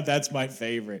 That's my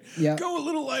favorite. Yeah. Go a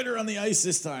little lighter on the ice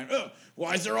this time.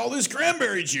 Why is there all this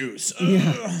cranberry juice?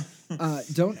 Yeah.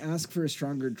 Don't ask for a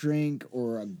stronger drink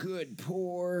or a good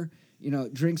pour.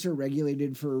 Drinks are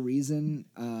regulated for a reason.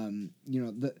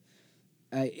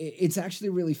 It's actually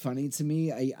really funny to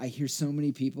me. I hear so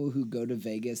many people who go to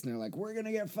Vegas and they're like, we're going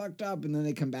to get fucked up. And then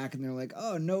they come back and they're like,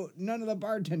 oh, no, none of the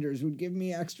bartenders would give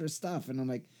me extra stuff. And I'm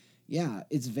like, yeah,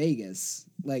 it's Vegas.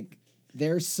 Like,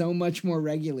 they're so much more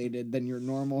regulated than your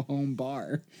normal home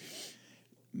bar.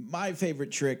 My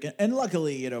favorite trick, and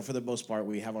luckily, for the most part,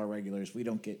 we have our regulars. We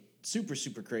don't get super,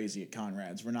 super crazy at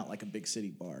Conrad's. We're not like a big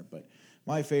city bar, but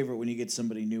my favorite when you get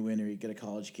somebody new in or you get a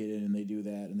college kid in and they do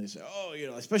that and they say, oh,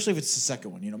 especially if it's the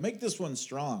second one, make this one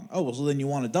strong. Oh, well, so then you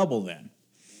want a double then.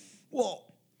 Well,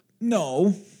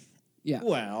 no. Yeah.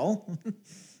 Well,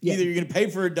 yeah. Either you're going to pay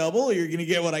for a double or you're going to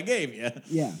get what I gave you.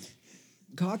 Yeah.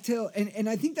 Cocktail, and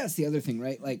I think that's the other thing,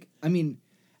 right? Like, I mean,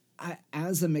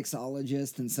 as a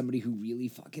mixologist and somebody who really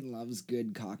fucking loves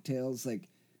good cocktails, like,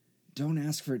 don't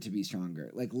ask for it to be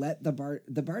stronger. Like, let the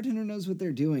bartender knows what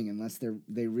they're doing, unless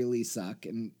they really suck.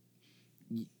 And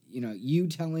you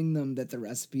telling them that the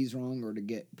recipe's wrong or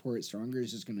to pour it stronger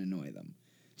is just going to annoy them.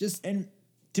 And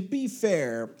to be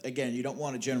fair, again, you don't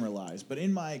want to generalize, but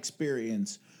in my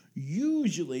experience,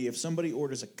 usually if somebody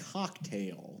orders a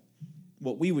cocktail,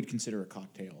 what we would consider a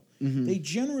cocktail, they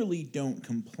generally don't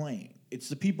complain. It's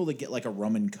the people that get like a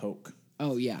rum and Coke.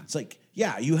 Oh, yeah. It's like,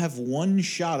 yeah, you have one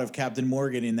shot of Captain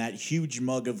Morgan in that huge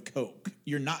mug of Coke.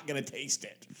 You're not going to taste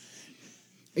it.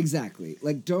 Exactly.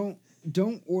 Like, don't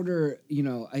order,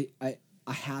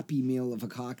 a Happy Meal of a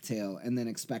cocktail and then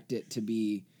expect it to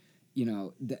be,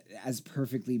 as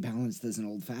perfectly balanced as an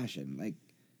old fashioned. Like,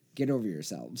 get over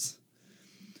yourselves.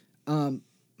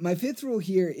 My fifth rule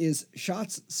here is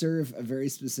shots serve a very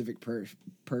specific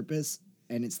purpose,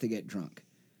 and it's to get drunk.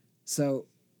 So,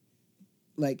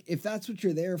 like, if that's what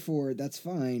you're there for, that's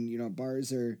fine.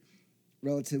 Bars are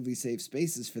relatively safe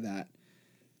spaces for that.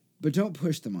 But don't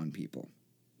push them on people.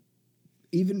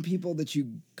 Even people that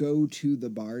you go to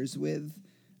the bars with,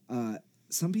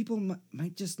 some people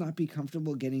might just not be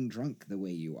comfortable getting drunk the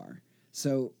way you are.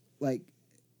 So, like,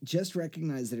 just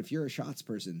recognize that if you're a shots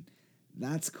person,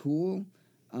 that's cool.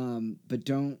 But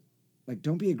don't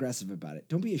be aggressive about it.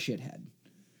 Don't be a shithead.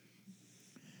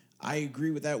 I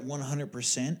agree with that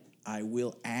 100%. I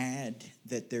will add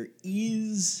that there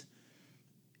is,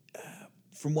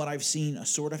 from what I've seen, a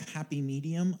sort of happy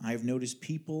medium. I've noticed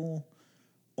people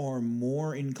are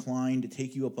more inclined to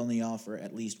take you up on the offer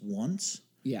at least once.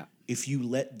 Yeah. If you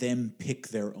let them pick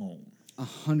their own.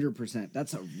 100%.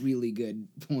 That's a really good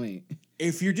point.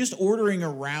 If you're just ordering a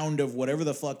round of whatever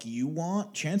the fuck you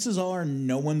want, chances are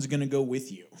no one's going to go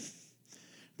with you.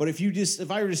 But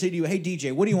if I were to say to you, hey,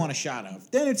 DJ, what do you want a shot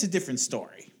of? Then it's a different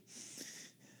story.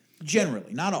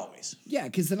 Generally, not always. Yeah,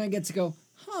 because then I get to go,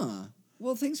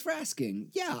 well, thanks for asking.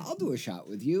 Yeah, I'll do a shot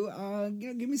with you.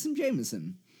 Give me some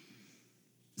Jameson.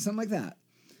 Something like that.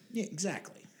 Yeah,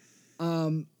 exactly.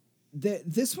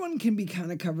 This one can be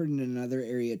kind of covered in another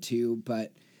area too,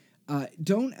 but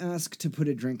don't ask to put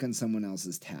a drink on someone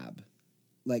else's tab.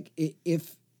 Like,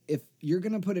 if you're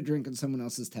going to put a drink on someone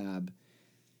else's tab,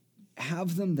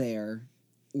 have them there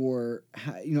or,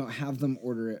 have them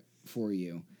order it for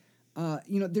you.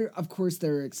 Of course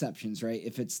there are exceptions, right?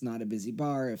 If it's not a busy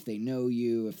bar, if they know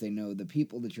you, if they know the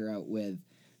people that you're out with,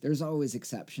 there's always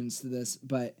exceptions to this,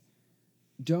 but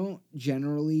don't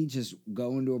generally just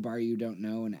go into a bar you don't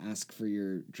know and ask for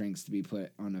your drinks to be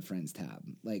put on a friend's tab.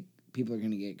 Like, people are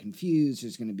going to get confused.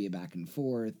 There's going to be a back and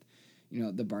forth.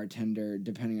 The bartender,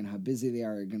 depending on how busy they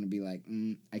are going to be like,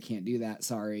 I can't do that.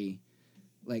 Sorry.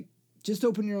 Like, just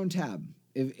open your own tab.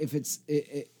 If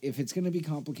it's going to be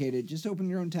complicated, just open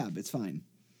your own tab. It's fine.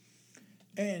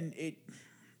 And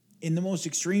in the most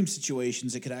extreme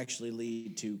situations, it could actually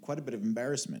lead to quite a bit of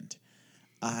embarrassment.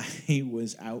 I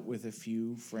was out with a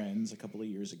few friends a couple of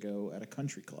years ago at a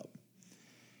country club.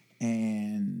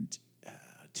 And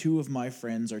two of my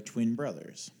friends are twin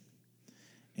brothers.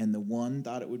 And the one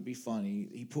thought it would be funny.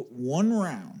 He put one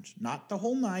round, not the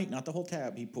whole night, not the whole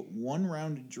tab. He put one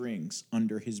round of drinks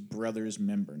under his brother's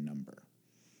member number.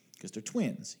 Because they're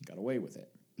twins. He got away with it.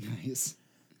 Nice.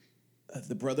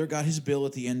 The brother got his bill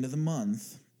at the end of the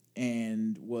month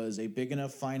and was a big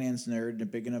enough finance nerd and a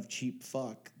big enough cheap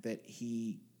fuck that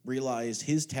he realized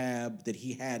his tab that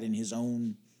he had in his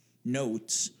own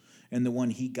notes and the one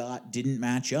he got didn't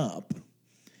match up.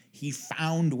 He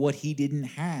found what he didn't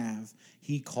have.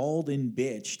 He called and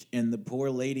bitched, and the poor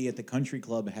lady at the country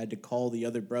club had to call the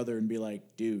other brother and be like,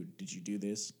 dude, did you do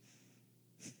this?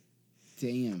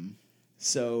 Damn.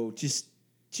 So just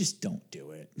don't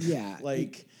do it. Yeah.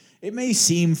 Like, it may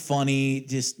seem funny,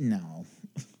 just no.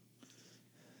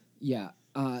 Yeah.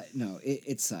 No,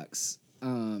 it sucks.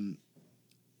 One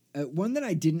that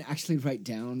I didn't actually write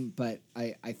down, but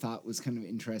I thought was kind of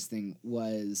interesting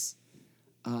was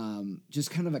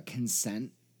just kind of a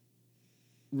consent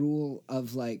rule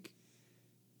of like,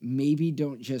 maybe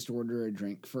don't just order a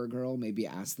drink for a girl. Maybe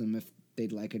ask them if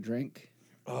they'd like a drink.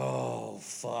 Oh,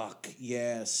 fuck,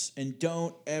 yes. And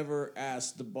don't ever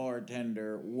ask the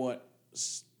bartender what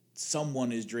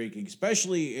someone is drinking,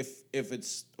 especially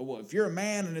if you're a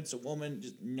man and it's a woman,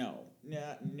 just no.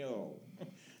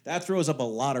 That throws up a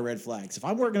lot of red flags. If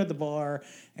I'm working at the bar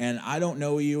and I don't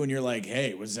know you and you're like,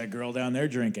 hey, what's that girl down there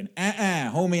drinking?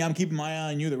 Homie, I'm keeping my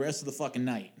eye on you the rest of the fucking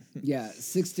night. Yeah,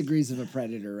 6 degrees of a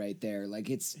predator right there. Like,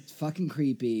 it's fucking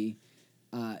creepy.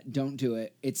 Don't do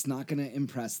it. It's not going to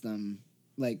impress them.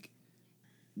 Like,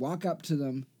 walk up to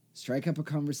them, strike up a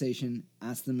conversation,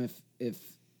 ask them if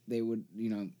they would,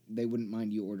 they wouldn't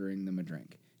mind you ordering them a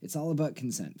drink. It's all about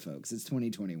consent, folks. It's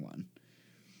 2021.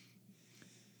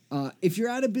 If you're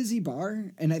at a busy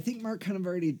bar, and I think Mark kind of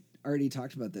already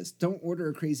talked about this, don't order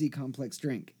a crazy complex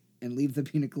drink and leave the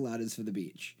pina coladas for the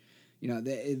beach.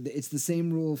 It's the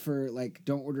same rule for, like,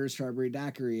 don't order a strawberry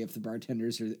daiquiri if the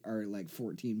bartenders are like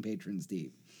 14 patrons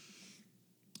deep.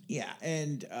 Yeah,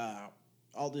 and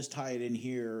I'll just tie it in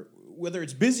here, whether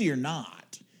it's busy or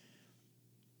not.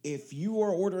 If you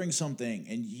are ordering something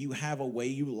and you have a way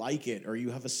you like it, or you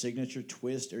have a signature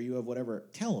twist, or you have whatever,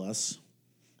 tell us.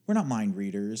 We're not mind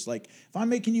readers. Like, if I'm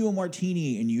making you a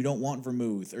martini and you don't want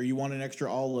vermouth, or you want an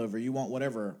extra olive, or you want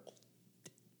whatever,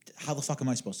 how the fuck am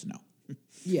I supposed to know?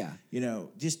 Yeah.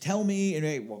 Just tell me, and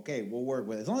hey, okay, we'll work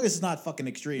with it. As long as it's not fucking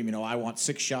extreme, I want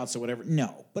 6 shots or whatever.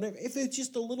 No. But if it's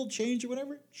just a little change or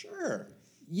whatever, sure.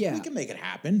 Yeah. We can make it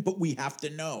happen, but we have to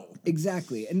know.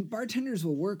 Exactly. And bartenders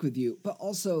will work with you, but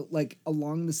also, like,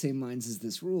 along the same lines as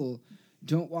this rule,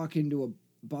 don't walk into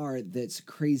a bar that's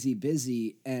crazy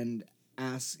busy and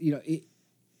ask,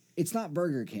 it's not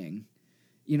Burger King.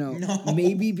 No.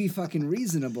 Maybe be fucking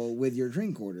reasonable with your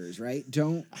drink orders, right?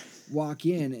 Don't walk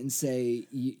in and say,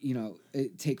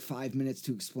 take 5 minutes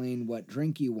to explain what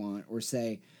drink you want, or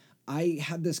say, I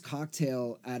had this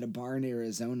cocktail at a bar in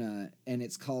Arizona and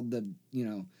it's called the,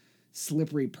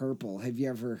 Slippery Purple. Have you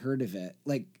ever heard of it?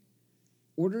 Like,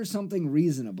 order something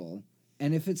reasonable.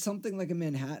 And if it's something like a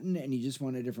Manhattan and you just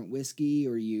want a different whiskey,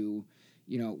 or you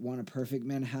want a perfect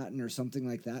Manhattan or something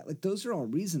like that, like, those are all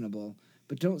reasonable,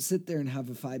 but don't sit there and have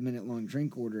a 5-minute long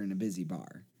drink order in a busy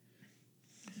bar.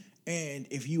 And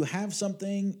if you have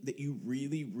something that you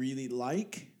really, really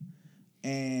like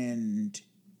and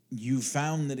you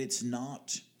found that it's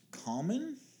not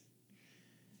common,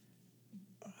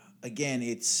 again,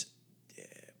 it's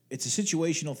a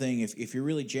situational thing. If you're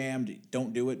really jammed,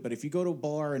 don't do it. But if you go to a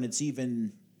bar and it's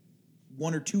even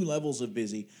 1 or 2 levels of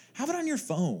busy, have it on your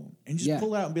phone and just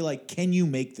pull it out and be like, can you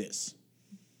make this?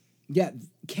 Yeah,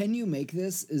 can you make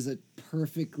this is a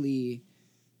perfectly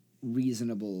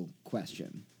reasonable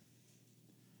question.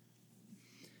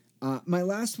 My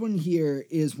last one here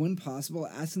is, when possible,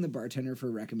 asking the bartender for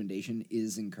a recommendation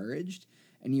is encouraged,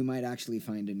 and you might actually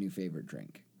find a new favorite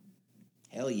drink.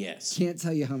 Hell yes. Can't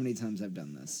tell you how many times I've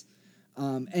done this.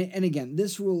 And again,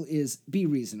 this rule is be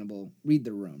reasonable, read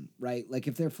the room, right? Like,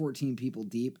 if they're 14 people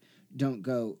deep, don't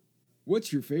go,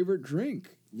 what's your favorite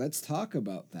drink? Let's talk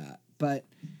about that. But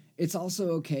it's also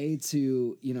okay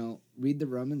to, read the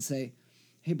room and say,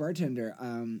 hey, bartender,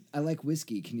 I like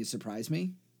whiskey. Can you surprise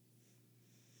me?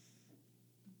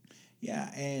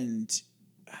 Yeah, and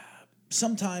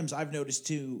sometimes I've noticed,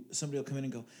 too, somebody will come in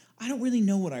and go, I don't really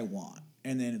know what I want.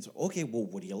 And then it's, okay, well,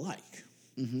 what do you like?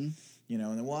 Mm-hmm.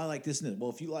 And then, well, I like this and this.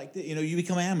 Well, if you like this, you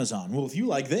become Amazon. Well, if you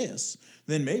like this,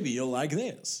 then maybe you'll like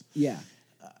this. Yeah.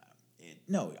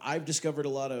 No, I've discovered a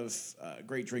lot of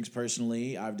great drinks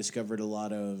personally. I've discovered a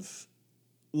lot of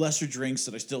lesser drinks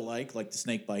that I still like the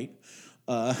snake bite.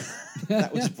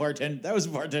 That was a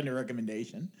bartender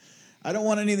recommendation. I don't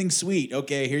want anything sweet.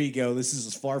 Okay, here you go. This is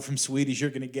as far from sweet as you're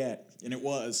going to get, and it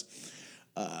was.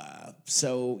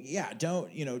 So yeah,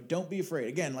 don't be afraid.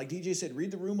 Again, like DJ said, read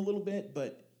the room a little bit,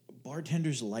 but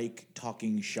bartenders like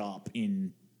talking shop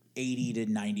in 80 to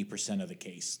 90% of the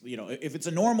case. If it's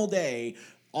a normal day,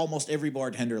 almost every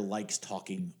bartender likes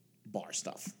talking bar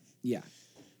stuff. Yeah.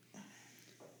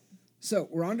 So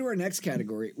we're on to our next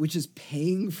category, which is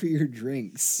paying for your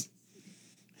drinks.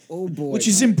 Oh boy. Which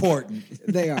is important.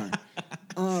 They are.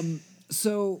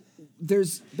 So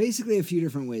there's basically a few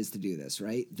different ways to do this,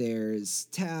 right? There's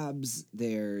tabs,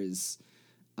 there's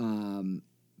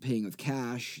paying with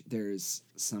cash, there's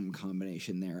some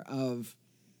combination thereof.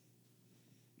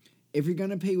 If you're going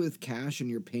to pay with cash and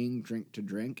you're paying drink to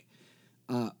drink,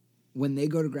 when they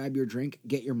go to grab your drink,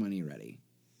 get your money ready.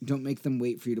 Don't make them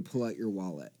wait for you to pull out your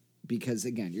wallet. Because,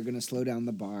 again, you're going to slow down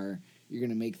the bar. You're going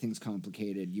to make things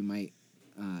complicated. You might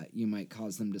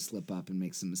cause them to slip up and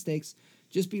make some mistakes.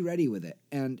 Just be ready with it.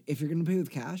 And if you're going to pay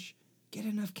with cash, get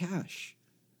enough cash.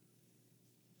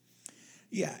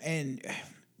 Yeah, and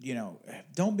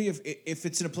don't be if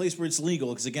it's in a place where it's legal.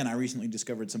 Because again, I recently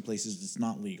discovered some places it's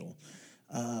not legal.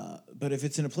 But if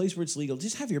it's in a place where it's legal,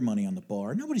 just have your money on the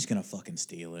bar. Nobody's gonna fucking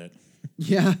steal it.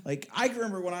 Yeah. Like, I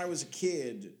remember when I was a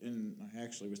kid, and I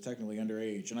actually was technically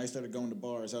underage, and I started going to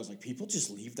bars, I was like, people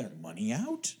just leave their money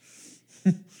out?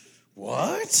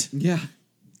 What? Yeah.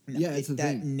 No, yeah, it's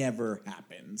that never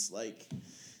happens. Like,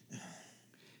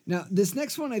 now, this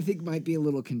next one I think might be a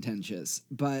little contentious,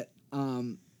 but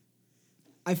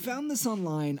I found this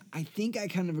online. I think I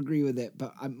kind of agree with it,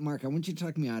 but Mark, I want you to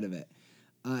talk me out of it.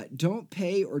 Don't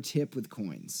pay or tip with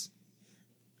coins.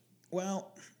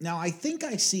 well, now I think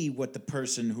I see what the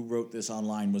person who wrote this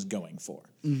online was going for.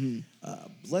 Mm-hmm.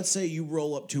 Let's say you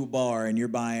roll up to a bar and you're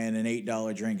buying an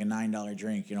 $8 drink, a $9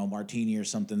 drink, martini or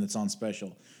something that's on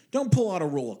special. Don't pull out a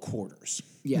roll of quarters.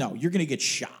 Yeah. No, you're going to get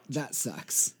shot. That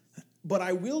sucks. But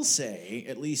I will say,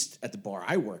 at least at the bar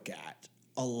I work at,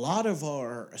 a lot of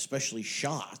our, especially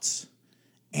shots,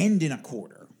 end in a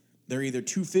quarter. They're either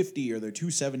 $2.50 or they're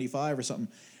 $2.75 or something.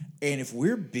 And if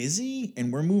we're busy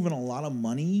and we're moving a lot of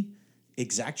money,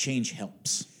 exact change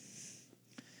helps.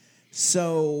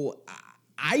 So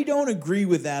I don't agree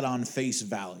with that on face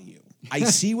value. I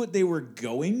see what they were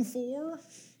going for,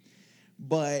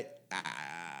 but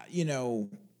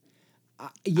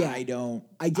yeah, I don't.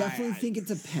 I definitely think it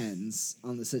depends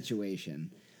on the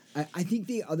situation. I think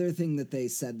the other thing that they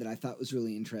said that I thought was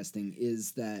really interesting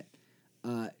is that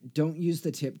don't use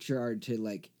the tip jar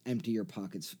to empty your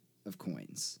pockets of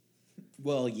coins.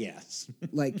 Well, yes.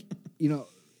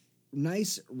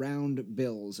 Nice round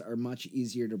bills are much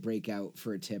easier to break out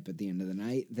for a tip at the end of the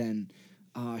night than,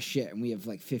 shit, and we have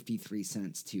 53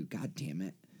 cents too. God damn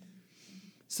it.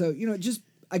 So, just,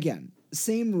 again,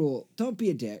 same rule. Don't be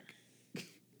a dick.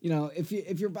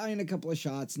 If you're buying a couple of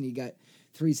shots and you got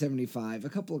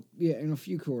 $3.75, a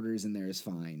few quarters in there is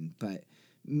fine, but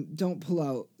don't pull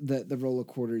out the roll of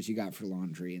quarters you got for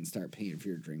laundry and start paying for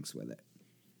your drinks with it.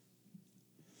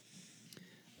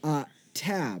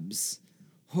 Tabs.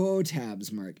 Oh,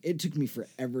 tabs, Mark. It took me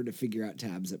forever to figure out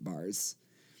tabs at bars.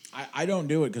 I don't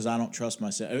do it because I don't trust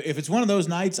myself. If it's one of those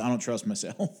nights, I don't trust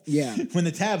myself. Yeah. When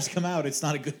the tabs come out, it's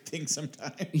not a good thing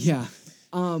sometimes. Yeah.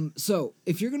 So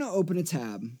if you're going to open a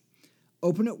tab,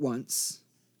 open it once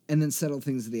and then settle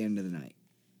things at the end of the night.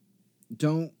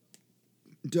 Don't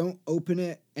open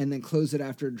it and then close it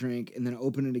after a drink and then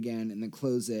open it again and then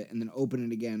close it and then open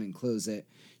it again and close it.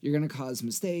 You're going to cause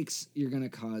mistakes. You're going to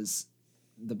cause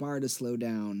the bar to slow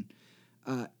down.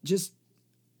 Just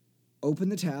open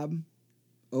the tab,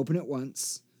 open it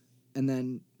once, and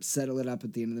then settle it up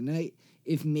at the end of the night.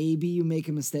 If maybe you make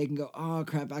a mistake and go, oh,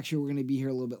 crap, actually, we're going to be here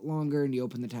a little bit longer, and you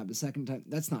open the tab a second time,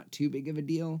 that's not too big of a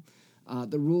deal.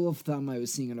 The rule of thumb I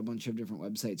was seeing on a bunch of different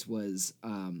websites was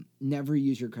never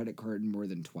use your credit card more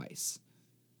than twice,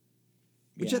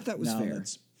 which I thought was fair.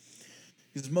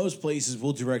 Because most places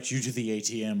will direct you to the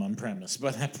ATM on premise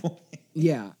by that point.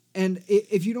 Yeah, and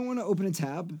if you don't want to open a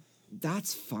tab,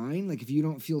 that's fine. If you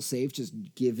don't feel safe just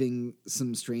giving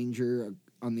some stranger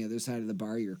on the other side of the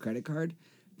bar your credit card,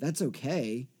 that's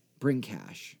okay. Bring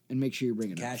cash and make sure you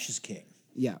bring it up. Cash is king.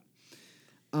 Yeah.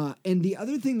 And the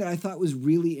other thing that I thought was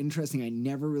really interesting, I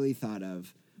never really thought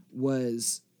of,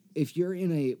 was if you're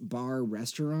in a bar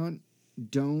restaurant,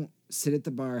 don't sit at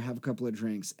the bar, have a couple of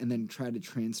drinks, and then try to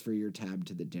transfer your tab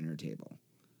to the dinner table.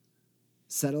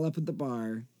 Settle up at the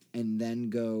bar and then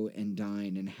go and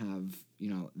dine and have,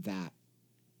 that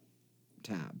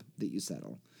tab that you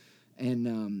settle.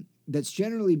 And that's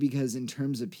generally because in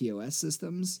terms of POS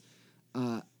systems,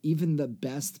 even the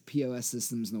best POS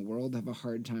systems in the world have a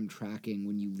hard time tracking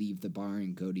when you leave the bar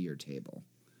and go to your table.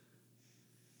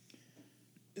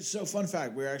 So, fun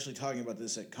fact, we were actually talking about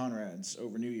this at Conrad's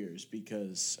over New Year's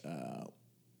because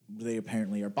they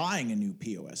apparently are buying a new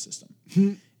POS system.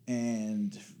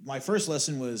 And my first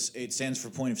lesson was it stands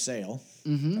for point of sale.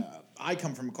 Mm-hmm. I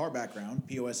come from a car background.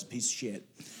 POS is a piece of shit.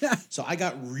 So I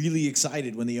got really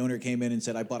excited when the owner came in and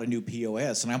said, I bought a new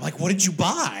POS. And I'm like, what did you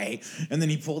buy? And then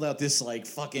he pulled out this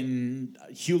fucking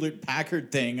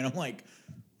Hewlett-Packard thing. And I'm like,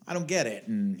 I don't get it.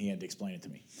 And he had to explain it to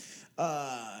me.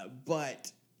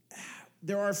 But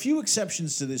there are a few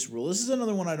exceptions to this rule. This is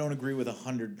another one I don't agree with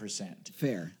 100%.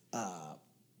 Fair.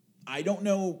 I don't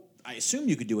know. I assume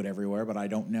you could do it everywhere, but I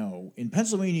don't know. In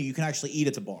Pennsylvania, you can actually eat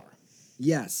at the bar.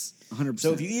 Yes, 100%.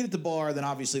 So if you eat at the bar, then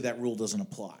obviously that rule doesn't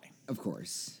apply. Of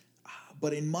course.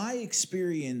 But in my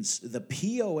experience, the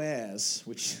POS,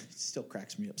 which still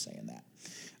cracks me up saying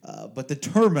that, but the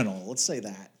terminal, let's say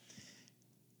that,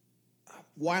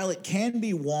 while it can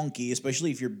be wonky,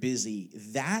 especially if you're busy,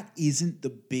 that isn't the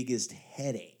biggest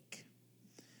headache.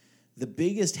 The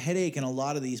biggest headache in a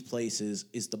lot of these places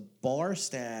is the bar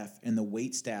staff and the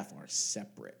wait staff are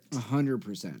separate.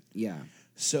 100%, yeah.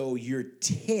 So your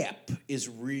tip is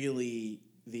really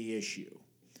the issue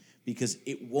because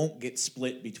it won't get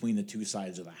split between the two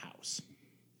sides of the house.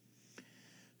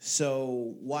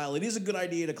 So while it is a good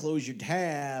idea to close your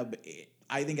tab,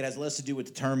 I think it has less to do with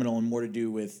the terminal and more to do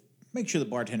with make sure the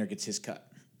bartender gets his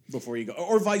cut before you go,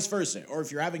 or vice versa. Or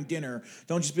if you're having dinner,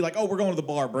 don't just be like, oh, we're going to the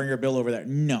bar, bring your bill over there.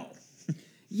 No.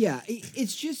 Yeah,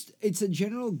 it's a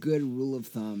general good rule of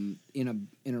thumb in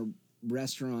a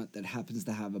restaurant that happens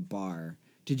to have a bar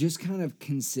to just kind of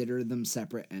consider them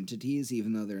separate entities,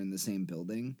 even though they're in the same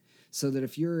building, so that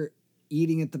if you're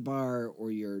eating at the bar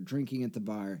or you're drinking at the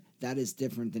bar, that is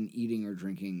different than eating or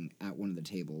drinking at one of the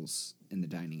tables in the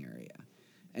dining area.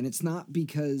 And it's not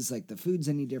because like the food's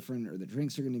any different or the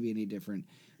drinks are going to be any different.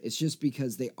 It's just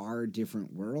because they are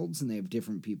different worlds and they have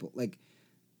different people. Like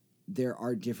there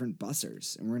are different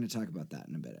bussers, and we're going to talk about that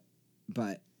in a bit.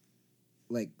 But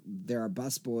like there are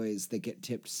busboys that get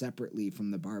tipped separately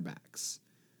from the barbacks.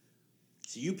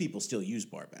 So you people still use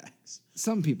barbacks.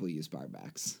 Some people use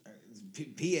barbacks.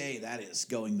 PA, that is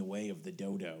going the way of the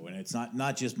dodo, and it's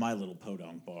not just my little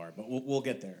podunk bar, but we'll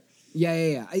get there.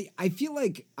 Yeah. I feel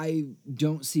like I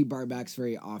don't see barbacks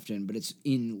very often, but it's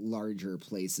in larger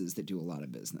places that do a lot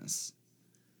of business.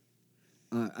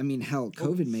 I mean, hell,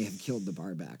 COVID may have killed the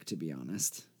barback, to be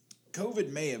honest.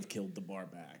 COVID may have killed the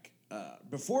barback.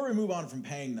 Before we move on from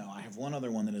paying, though, I have one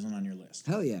other one that isn't on your list.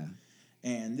 Hell yeah.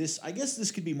 And I guess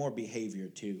this could be more behavior,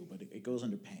 too, but it goes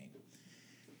under paying.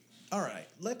 All right,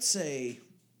 let's say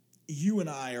you and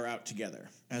I are out together,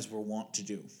 as we're wont to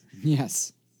do.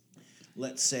 Yes.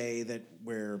 Let's say that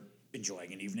we're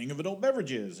enjoying an evening of adult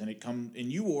beverages, and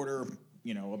you order,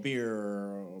 a beer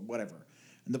or whatever,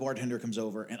 and the bartender comes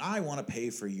over, and I want to pay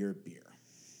for your beer.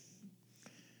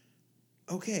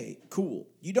 Okay, cool.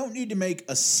 You don't need to make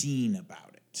a scene about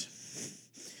it.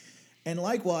 And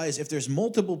likewise, if there's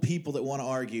multiple people that want to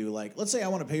argue, like, let's say I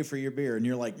want to pay for your beer, and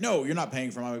you're like, no, you're not paying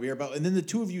for my beer, and then the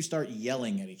two of you start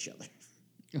yelling at each other.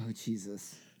 Oh,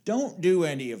 Jesus. Don't do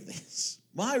any of this.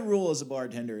 My rule as a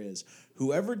bartender is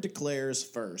whoever declares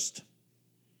first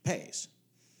pays.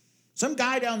 Some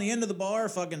guy down the end of the bar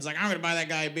fucking's like, I'm going to buy that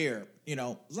guy a beer.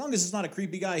 As long as it's not a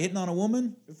creepy guy hitting on a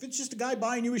woman, if it's just a guy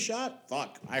buying you a shot,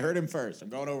 fuck, I heard him first. I'm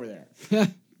going over there.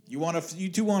 You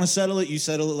two want to settle it, you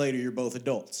settle it later. You're both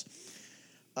adults.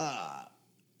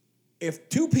 If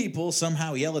two people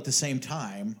somehow yell at the same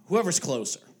time, whoever's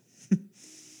closer.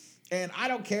 And I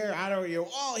don't care. I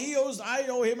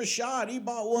owe him a shot. He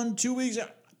bought one 2 weeks ago.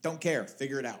 Don't care.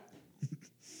 Figure it out.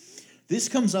 This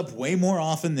comes up way more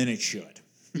often than it should.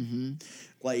 Mm-hmm.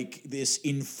 Like this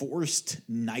enforced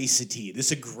nicety,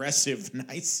 this aggressive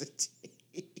nicety.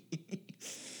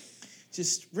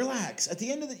 Just relax. At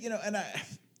the end of the,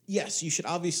 yes, you should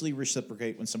obviously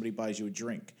reciprocate when somebody buys you a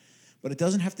drink, but it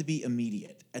doesn't have to be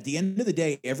immediate. At the end of the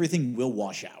day, everything will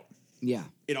wash out. Yeah.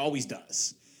 It always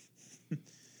does.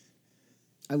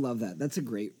 I love that. That's a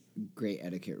great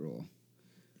etiquette rule.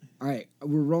 All right,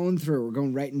 we're rolling through. We're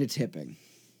going right into tipping.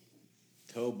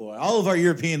 Oh, boy. All of our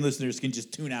European listeners can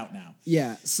just tune out now.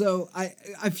 Yeah, so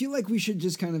I feel like we should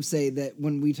just kind of say that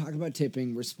when we talk about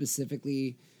tipping, we're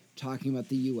specifically talking about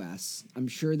the U.S. I'm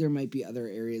sure there might be other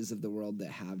areas of the world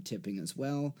that have tipping as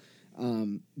well.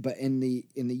 But in the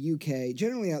UK,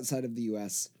 generally outside of the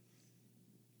U.S.,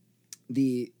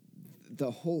 the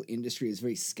whole industry is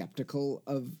very skeptical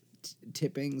of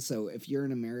tipping. So if you're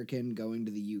an American going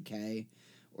to the UK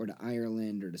or to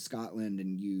Ireland or to Scotland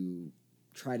and you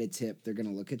try to tip, they're going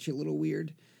to look at you a little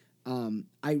weird.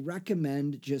 I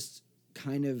recommend just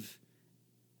kind of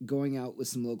going out with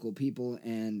some local people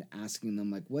and asking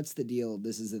them, like, what's the deal?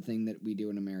 This is the thing that we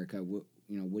do in America. What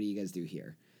do you guys do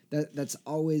here? That's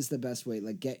always the best way.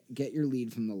 Like, get your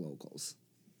lead from the locals.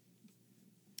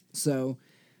 So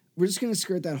we're just going to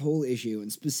skirt that whole issue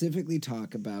and specifically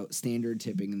talk about standard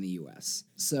tipping in the U.S.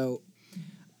 So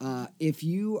if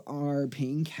you are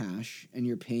paying cash and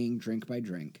you're paying drink by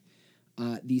drink,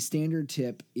 the standard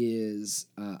tip is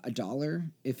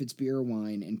 $1 if it's beer or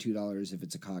wine and $2 if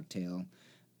it's a cocktail.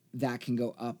 That can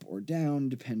go up or down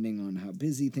depending on how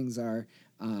busy things are.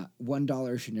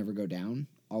 $1 should never go down.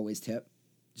 Always tip.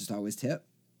 Just always tip.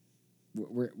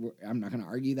 I'm not going to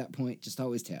argue that point. Just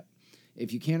always tip.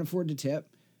 If you can't afford to tip,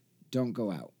 don't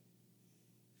go out.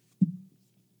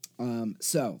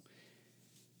 So,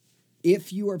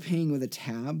 if you are paying with a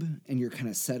tab and you're kind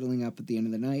of settling up at the end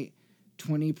of the night,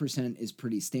 20% is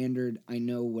pretty standard. I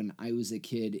know when I was a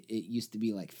kid, it used to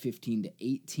be like 15 to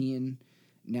 18.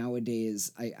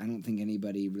 Nowadays, I don't think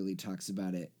anybody really talks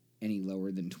about it any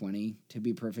lower than 20, to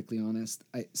be perfectly honest.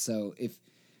 So if,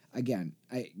 again,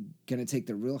 I'm going to take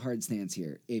the real hard stance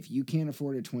here. If you can't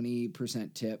afford a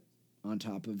 20% tip on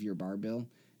top of your bar bill,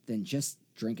 then just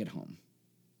drink at home.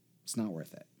 It's not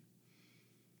worth it.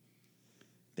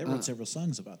 They wrote several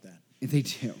songs about that. They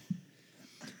do.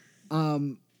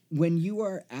 When you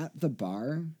are at the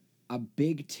bar, a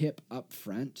big tip up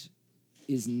front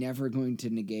is never going to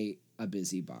negate a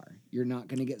busy bar. You're not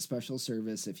going to get special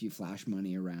service if you flash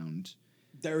money around.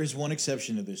 There is one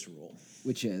exception to this rule.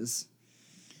 Which is?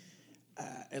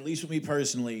 At least with me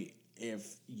personally,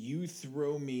 if you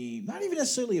throw me, not even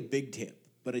necessarily a big tip,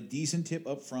 but a decent tip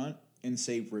up front and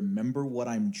say, remember what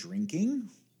I'm drinking,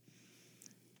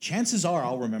 chances are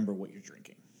I'll remember what you're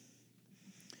drinking.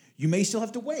 You may still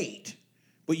have to wait,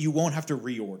 but you won't have to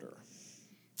reorder.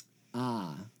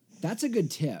 That's a good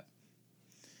tip.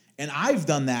 And I've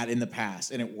done that in the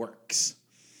past, and it works.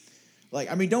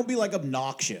 Like, I mean, don't be like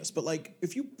obnoxious, but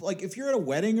if you're at a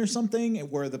wedding or something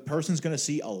where the person's going to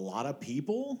see a lot of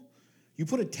people, you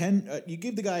put a 10, you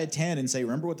give the guy a 10 and say,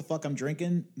 remember what the fuck I'm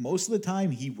drinking? Most of the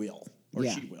time, he will or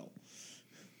she will.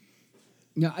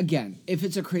 Now, again, if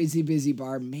it's a crazy busy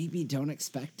bar, maybe don't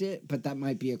expect it, but that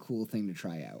might be a cool thing to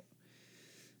try out.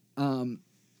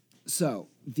 So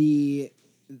the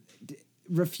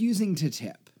refusing to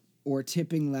tip, or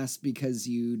tipping less because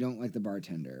you don't like the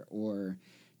bartender, or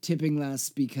tipping less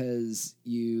because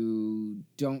you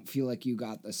don't feel like you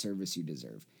got the service you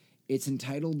deserve. It's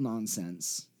entitled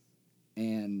nonsense,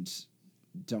 and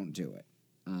don't do it.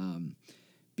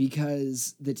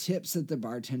 Because the tips that the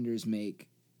bartenders make,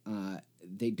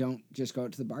 they don't just go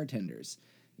out to the bartenders.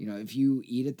 You know, if you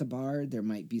eat at the bar, there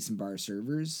might be some bar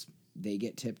servers. They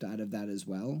get tipped out of that as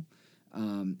well.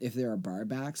 If there are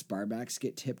barbacks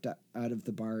get tipped out of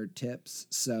the bar tips.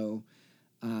 So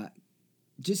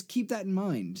just keep that in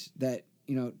mind, that,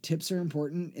 you know, tips are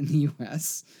important in the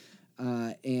U.S.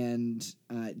 And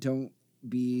don't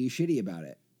be shitty about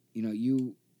it. You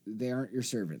know, they aren't your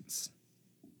servants.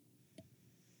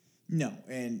 No,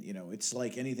 and, you know, it's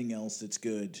like anything else that's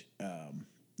good.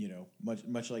 You know,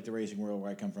 much like the racing world where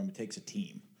I come from, it takes a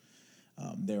team.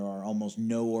 There are almost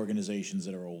no organizations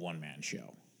that are a one-man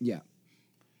show. Yeah.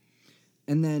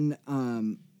 And then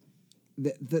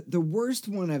the worst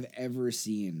one I've ever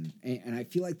seen, and I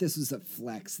feel like this was a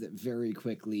flex that very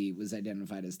quickly was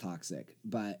identified as toxic,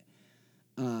 but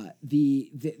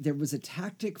there was a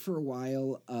tactic for a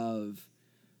while of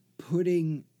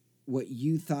putting what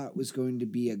you thought was going to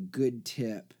be a good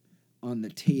tip on the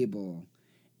table,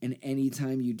 and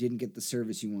anytime you didn't get the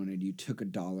service you wanted, you took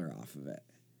 $1 off of it.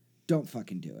 Don't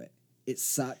fucking do it. It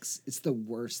sucks. It's the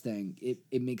worst thing.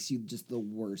 It makes you just the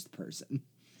worst person.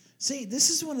 See, this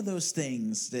is one of those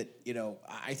things that, you know,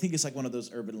 I think it's like one of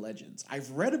those urban legends. I've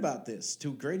read about this to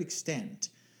a great extent,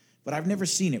 but I've never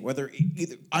seen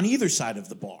it, on either side of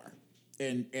the bar.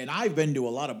 And I've been to a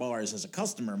lot of bars as a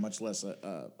customer, much less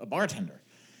a bartender.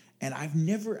 And I've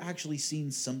never actually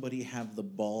seen somebody have the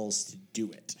balls to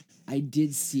do it. I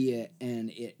did see it,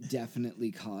 and it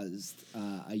definitely caused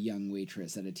a young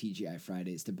waitress at a TGI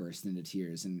Fridays to burst into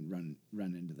tears and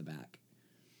run into the back.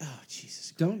 Oh,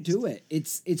 Jesus Christ. Don't do it.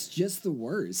 It's just the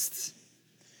worst.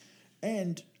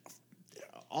 And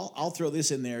I'll throw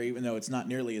this in there, even though it's not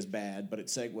nearly as bad, but it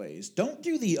segues. Don't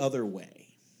do the other way.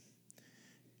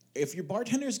 If your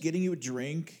bartender's getting you a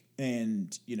drink,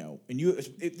 and, you know,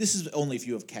 this is only if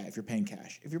you have cash, if you're paying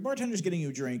cash. If your bartender's getting you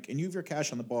a drink and you have your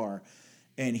cash on the bar,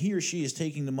 and he or she is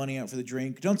taking the money out for the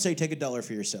drink, don't say take $1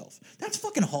 for yourself. That's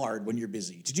fucking hard when you're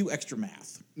busy to do extra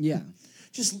math. Yeah.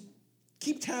 Just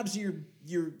keep tabs of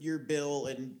your bill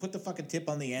and put the fucking tip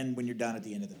on the end when you're done at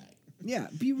the end of the night. Yeah,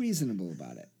 be reasonable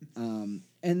about it. And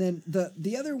then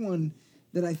the other one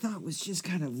that I thought was just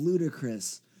kind of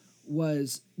ludicrous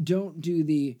was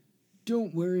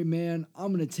don't worry, man,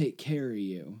 I'm going to take care of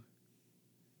you.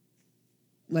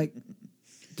 Like,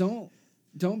 don't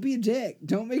be a dick.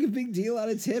 Don't make a big deal out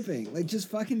of tipping. Like, just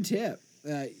fucking tip.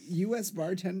 U.S.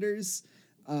 bartenders,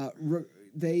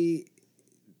 we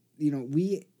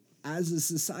as a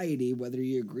society, whether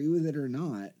you agree with it or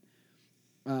not,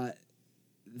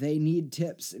 they need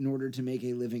tips in order to make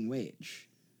a living wage.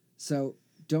 So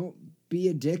don't be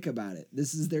a dick about it.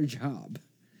 This is their job.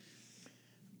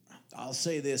 I'll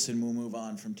say this and we'll move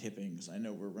on from tipping because I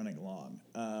know we're running along.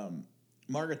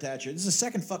 Margaret Thatcher, this is the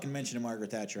second fucking mention of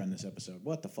Margaret Thatcher on this episode.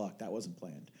 What the fuck? That wasn't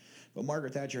planned. But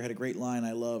Margaret Thatcher had a great line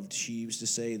I loved. She used to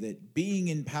say that being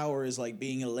in power is like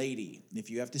being a lady. If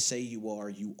you have to say you are,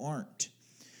 you aren't.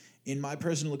 In my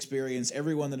personal experience,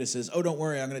 everyone that says, oh, don't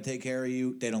worry, I'm going to take care of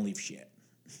you, they don't leave shit.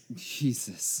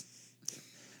 Jesus.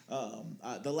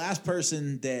 The last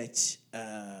person that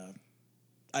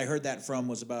I heard that from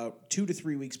was about 2 to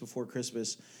 3 weeks before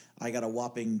Christmas. I got a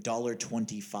whopping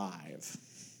 $1.25,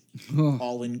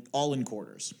 all in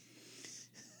quarters.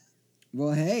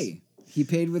 Well, hey, he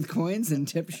paid with coins and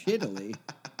tipped shittily.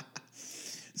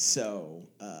 So,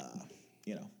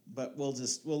 but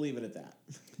we'll leave it at that.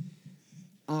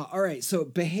 All right, so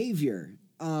behavior.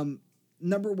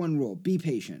 Number one rule, be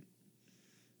patient.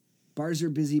 Bars are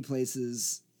busy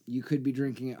places. You could be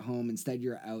drinking at home. Instead,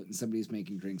 you're out and somebody's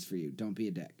making drinks for you. Don't be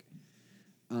a dick.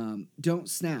 Don't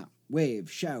snap, wave,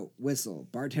 shout, whistle.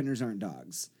 Bartenders aren't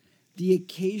dogs. The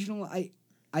occasional, I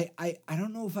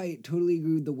don't know if I totally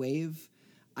agree with the wave.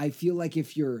 I feel like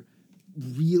if you're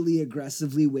really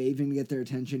aggressively waving to get their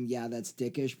attention, yeah, that's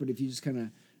dickish. But if you just kind of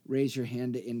raise your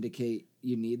hand to indicate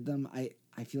you need them,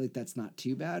 I feel like that's not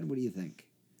too bad. What do you think?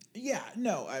 Yeah,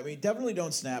 no, I mean, definitely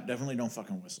don't snap, definitely don't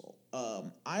fucking whistle.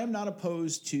 I am not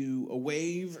opposed to a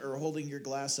wave or holding your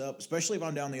glass up, especially if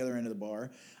I'm down the other end of the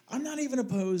bar. I'm not even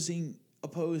opposed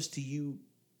to you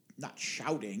not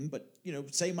shouting, but,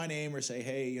 say my name or say,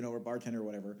 hey, or bartender or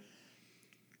whatever.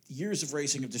 Years of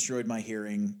racing have destroyed my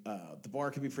hearing. The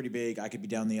bar could be pretty big. I could be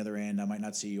down the other end. I might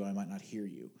not see you. I might not hear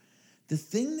you. The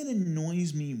thing that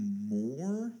annoys me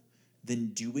more than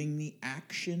doing the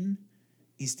action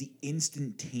is the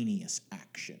instantaneous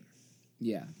action.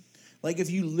 Yeah. Like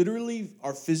if you literally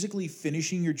are physically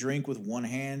finishing your drink with one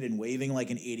hand and waving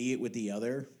like an idiot with the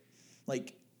other,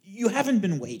 like you haven't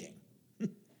been waiting.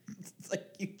 It's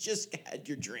like you just had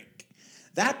your drink.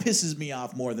 That pisses me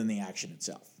off more than the action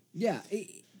itself. Yeah,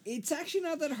 it's actually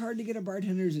not that hard to get a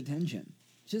bartender's attention.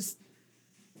 Just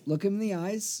look him in the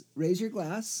eyes, raise your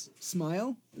glass,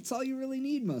 smile. That's all you really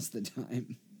need most of the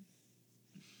time.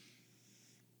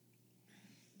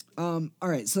 All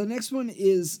right, so the next one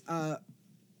is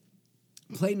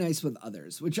play nice with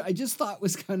others, which I just thought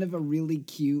was kind of a really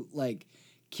cute, like,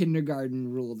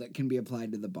 kindergarten rule that can be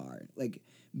applied to the bar. Like,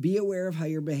 be aware of how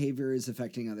your behavior is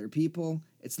affecting other people.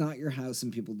 It's not your house,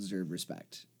 and people deserve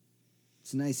respect.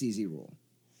 It's a nice, easy rule.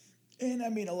 And I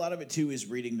mean, a lot of it too is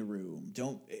reading the room.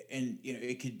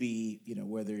 It could be,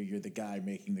 whether you're the guy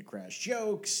making the crash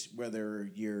jokes,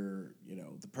 whether you're,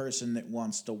 the person that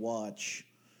wants to watch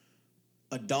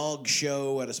a dog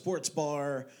show at a sports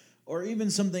bar, or even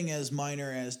something as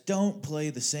minor as don't play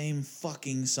the same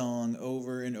fucking song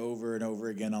over and over and over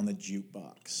again on the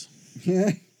jukebox.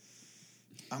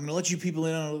 I'm going to let you people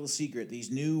in on a little secret. These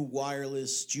new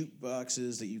wireless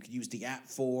jukeboxes that you can use the app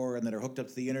for and that are hooked up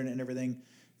to the internet and everything,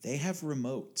 they have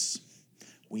remotes.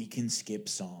 We can skip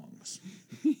songs.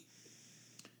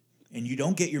 And you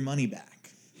don't get your money back.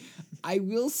 I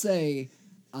will say,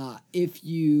 if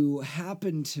you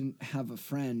happen to have a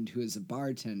friend who is a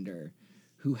bartender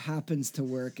who happens to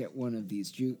work at one of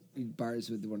these bars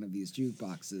with one of these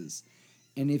jukeboxes,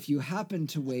 and if you happen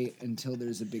to wait until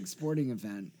there's a big sporting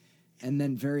event and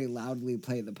then very loudly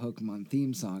play the Pokemon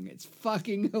theme song, it's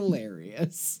fucking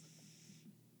hilarious.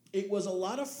 It was a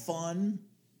lot of fun,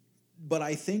 but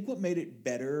I think what made it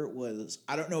better was,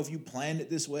 I don't know if you planned it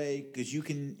this way, because you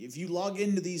can, if you log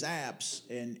into these apps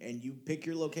and you pick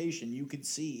your location, you can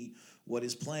see what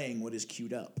is playing, what is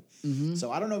queued up. Mm-hmm.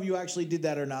 So I don't know if you actually did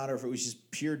that or not, or if it was just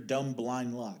pure dumb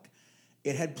blind luck.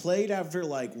 It had played after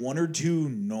like one or two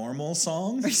normal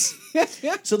songs.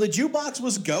 So the jukebox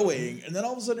was going, and then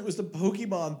all of a sudden it was the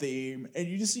Pokemon theme, and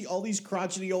you just see all these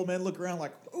crotchety old men look around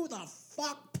like, who the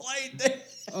fuck played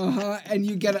this? And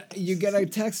you get a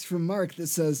text from Mark that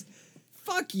says,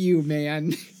 fuck you,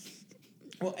 man.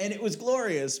 Well, and it was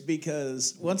glorious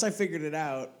because once I figured it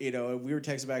out, we were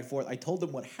texting back and forth. I told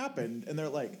them what happened, and they're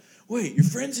like, wait, your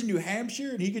friend's in New Hampshire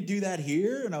and he could do that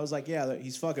here? And I was like, yeah,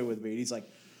 he's fucking with me. And he's like,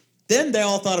 then they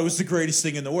all thought it was the greatest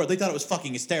thing in the world. They thought it was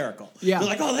fucking hysterical. Yeah. They're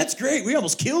like, oh, that's great. We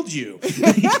almost killed you.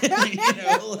 Then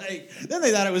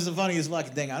they thought it was the funniest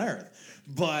fucking thing on earth.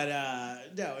 But,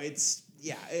 no, it's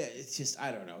just,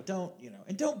 I don't know.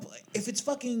 Don't play. If it's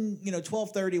fucking,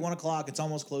 12:30, 1 o'clock, it's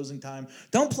almost closing time.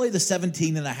 Don't play the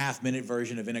 17.5-minute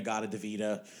version of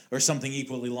In-A-Gadda-Da-Vida or something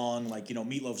equally long, like,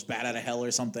 Meatloaf's Bat Out of Hell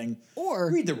or something.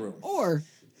 Or read the room. Or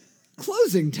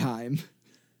closing time.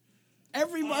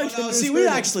 Every bartender. We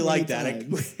actually like that.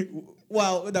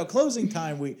 Well, no, closing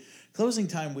time. I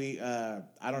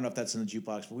don't know if that's in the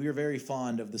jukebox, but we were very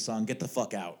fond of the song "Get the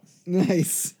Fuck Out,"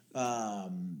 Nice.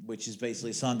 which is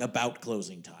basically a song about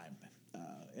closing time,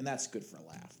 and that's good for a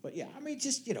laugh. But yeah, I mean,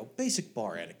 just basic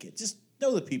bar etiquette. Just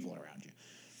know the people around you.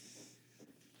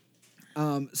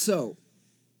 So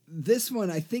this one,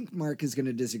 I think Mark is going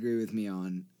to disagree with me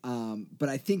on, but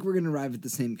I think we're going to arrive at the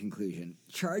same conclusion.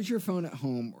 Charge your phone at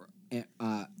home,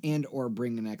 or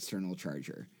bring an external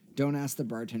charger. Don't ask the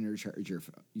bartender to charge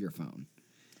your phone.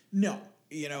 No,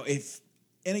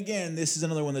 and again, this is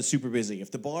another one that's super busy.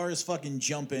 If the bar is fucking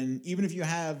jumping, even if you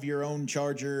have your own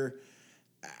charger,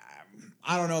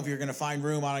 I don't know if you're going to find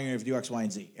room. I don't know if you do X, Y,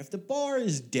 and Z. If the bar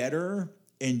is deader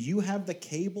and you have the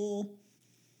cable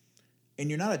and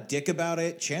you're not a dick about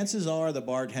it, chances are the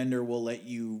bartender will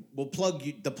plug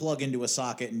the plug into a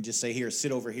socket and just say, here,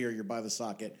 sit over here. You're by the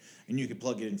socket, and you can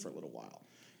plug it in for a little while.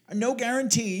 No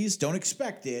guarantees. Don't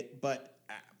expect it, but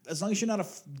as long as you're not a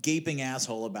gaping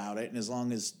asshole about it, and as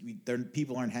long as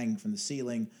people aren't hanging from the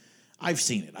ceiling, I've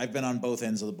seen it. I've been on both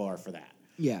ends of the bar for that.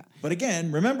 Yeah. But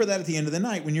again, remember that at the end of the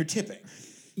night when you're tipping.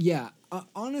 Yeah.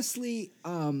 Honestly,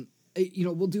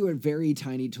 we'll do a very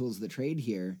tiny tools of the trade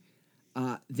here.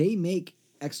 They make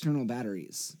external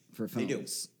batteries for phones. They do.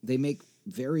 They make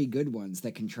very good ones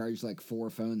that can charge like 4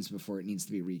 phones before it needs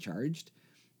to be recharged.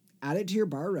 Add it to your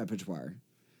bar repertoire.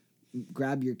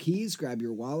 Grab your keys, grab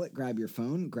your wallet, grab your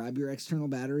phone, grab your external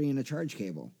battery and a charge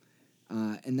cable.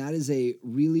 And that is a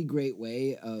really great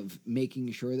way of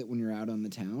making sure that when you're out on the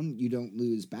town, you don't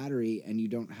lose battery and you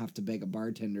don't have to beg a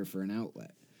bartender for an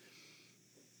outlet.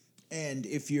 And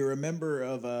if you're a member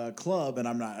of a club, and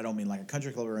I don't mean like a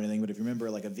country club or anything, but if you're a member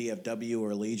of like a VFW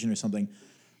or a Legion or something,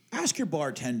 ask your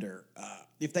bartender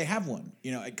if they have one.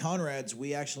 At Conrad's,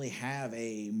 we actually have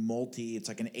it's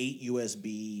like an 8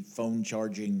 USB phone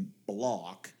charging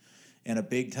block and a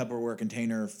big Tupperware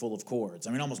container full of cords.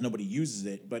 I mean, almost nobody uses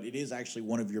it, but it is actually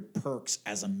one of your perks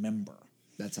as a member.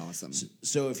 That's awesome.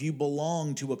 So if you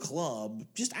belong to a club,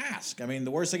 just ask. I mean,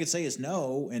 the worst they could say is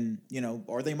no, and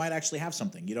or they might actually have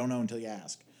something. You don't know until you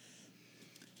ask.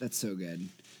 That's so good.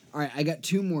 All right, I got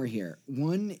 2 more here.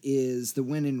 One is the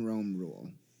when in Rome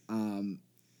rule.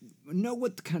 Know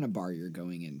what kind of bar you're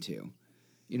going into.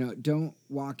 Don't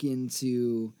walk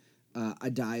into a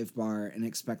dive bar and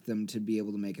expect them to be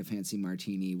able to make a fancy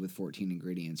martini with 14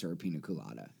 ingredients or a pina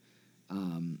colada.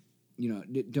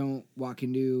 Don't walk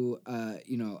into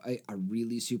a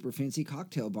really super fancy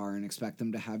cocktail bar and expect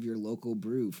them to have your local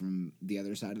brew from the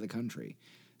other side of the country.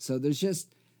 So it's just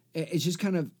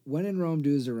kind of when in Rome,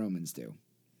 do as the Romans do.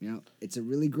 It's a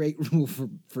really great rule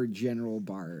for general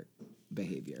bar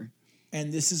behavior.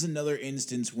 And this is another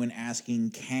instance when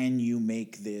asking, can you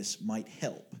make this, might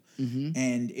help. Mm-hmm.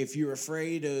 And if you're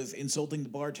afraid of insulting the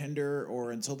bartender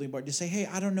or insulting the bar, just say, hey,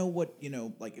 I don't know what,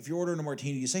 like if you're ordering a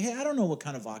martini, you say, hey, I don't know what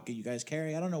kind of vodka you guys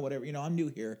carry. I don't know whatever, I'm new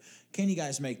here. Can you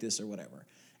guys make this or whatever?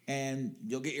 And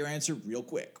you'll get your answer real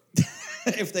quick.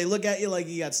 If they look at you like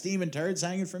you got steam and turds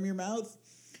hanging from your mouth,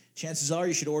 chances are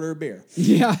you should order a beer.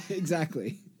 Yeah,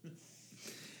 exactly.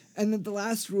 And then the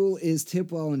last rule is tip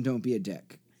well and don't be a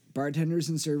dick. Bartenders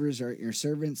and servers aren't your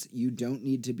servants. You don't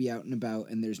need to be out and about,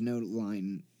 and there's no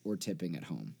line or tipping at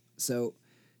home. So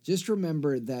just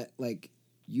remember that,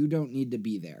 you don't need to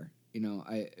be there.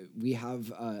 We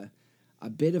have a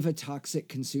bit of a toxic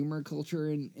consumer culture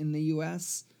in the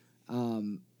U.S.,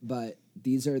 but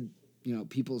these are,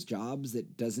 people's jobs.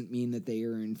 That doesn't mean that they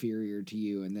are inferior to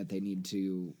you and that they need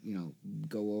to,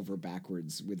 go over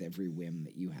backwards with every whim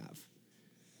that you have.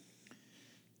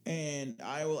 And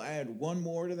I will add one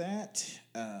more to that,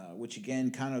 which again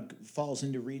kind of falls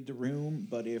into read the room.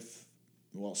 But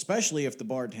especially if the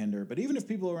bartender, but even if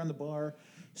people around the bar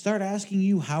start asking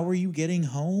you, how are you getting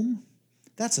home?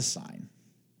 That's a sign.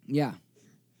 Yeah.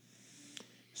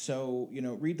 So,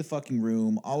 read the fucking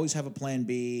room. Always have a plan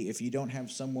B. If you don't have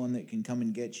someone that can come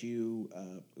and get you,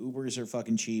 Ubers are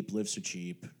fucking cheap. Lyfts are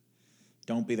cheap.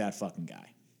 Don't be that fucking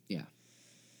guy. Yeah.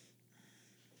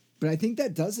 But I think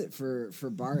that does it for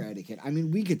bar etiquette. I mean,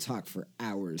 we could talk for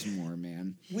hours more,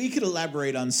 man. We could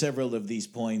elaborate on several of these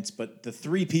points, but the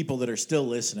 3 people that are still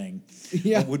listening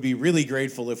would be really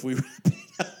grateful if we wrap it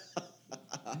up.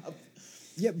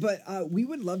 Yeah, but we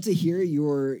would love to hear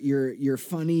your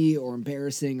funny or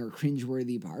embarrassing or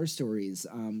cringeworthy bar stories.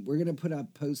 We're gonna put a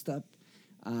post up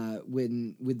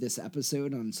with this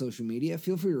episode on social media.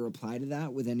 Feel free to reply to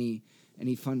that with any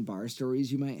fun bar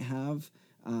stories you might have.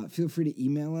 Feel free to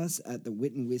email us at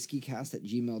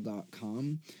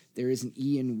thewhitandwhiskeycast@gmail.com. There is an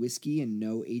E in whiskey and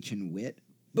no H in wit.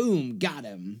 Boom, got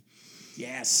him.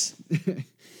 Yes.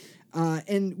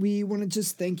 And we want to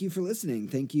just thank you for listening.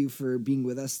 Thank you for being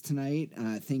with us tonight.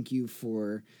 Thank you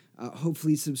for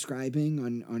hopefully subscribing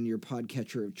on your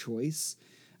podcatcher of choice.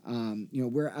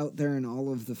 We're out there in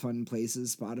all of the fun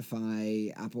places: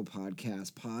 Spotify, Apple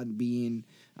Podcasts, Podbean.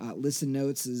 Listen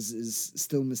Notes is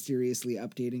still mysteriously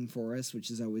updating for us, which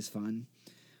is always fun.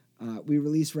 We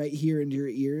release right here into your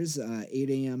ears, 8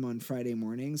 a.m. on Friday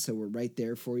morning, so we're right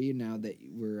there for you now that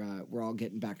we're all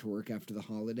getting back to work after the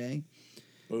holiday.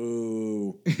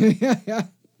 Ooh.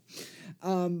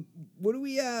 What are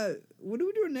we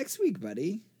doing next week,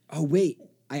 buddy? Oh wait,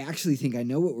 I actually think I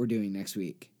know what we're doing next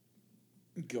week.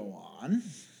 Go on.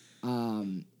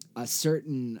 A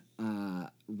certain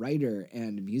writer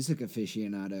and music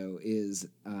aficionado is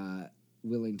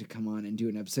willing to come on and do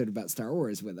an episode about Star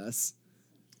Wars with us.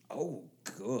 Oh,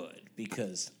 good,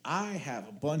 because I have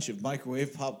a bunch of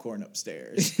microwave popcorn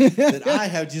upstairs that I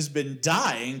have just been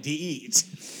dying to eat.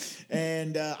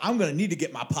 And I'm going to need to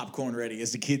get my popcorn ready,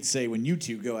 as the kids say when you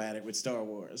two go at it with Star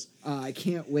Wars. I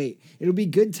can't wait. It'll be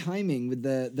good timing with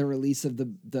the release of the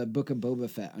Book of Boba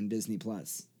Fett on Disney+.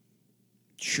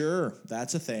 Sure,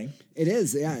 that's a thing. It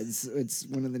is, yeah. It's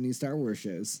one of the new Star Wars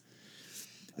shows.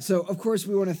 So, of course,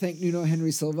 we want to thank Nuno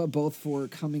Henry Silva both for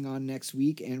coming on next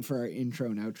week and for our intro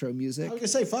and outro music. I was going to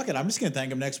say, fuck it. I'm just going to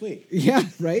thank him next week. Yeah,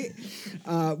 right?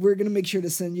 We're going to make sure to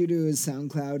send you to his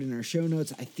SoundCloud in our show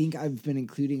notes. I think I've been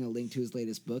including a link to his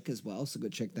latest book as well, so go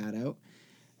check that out.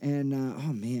 And,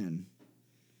 oh, man.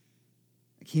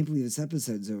 I can't believe this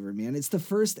episode's over, man. It's the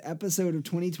first episode of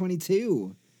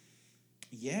 2022.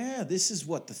 Yeah, this is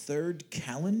what, the third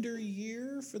calendar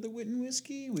year for the Wit and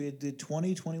Whiskey? We did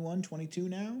 20, 21, 22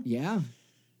 now? Yeah.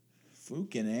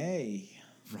 Fucking A.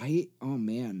 Right? Oh,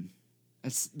 man.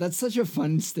 That's such a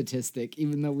fun statistic,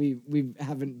 even though we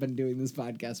haven't been doing this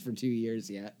podcast for 2 years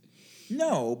yet.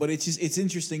 No, but it's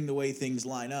interesting the way things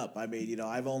line up. I mean,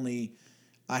 I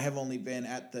have only been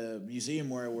at the museum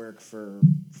where I work for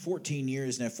 14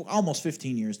 years now, almost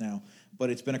 15 years now, but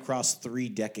it's been across 3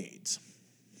 decades.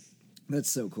 That's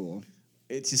so cool.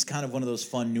 It's just kind of one of those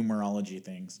fun numerology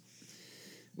things.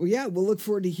 Well, yeah, we'll look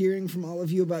forward to hearing from all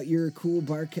of you about your cool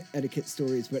bar etiquette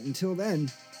stories. But until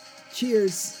then,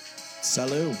 cheers.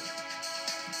 Salut.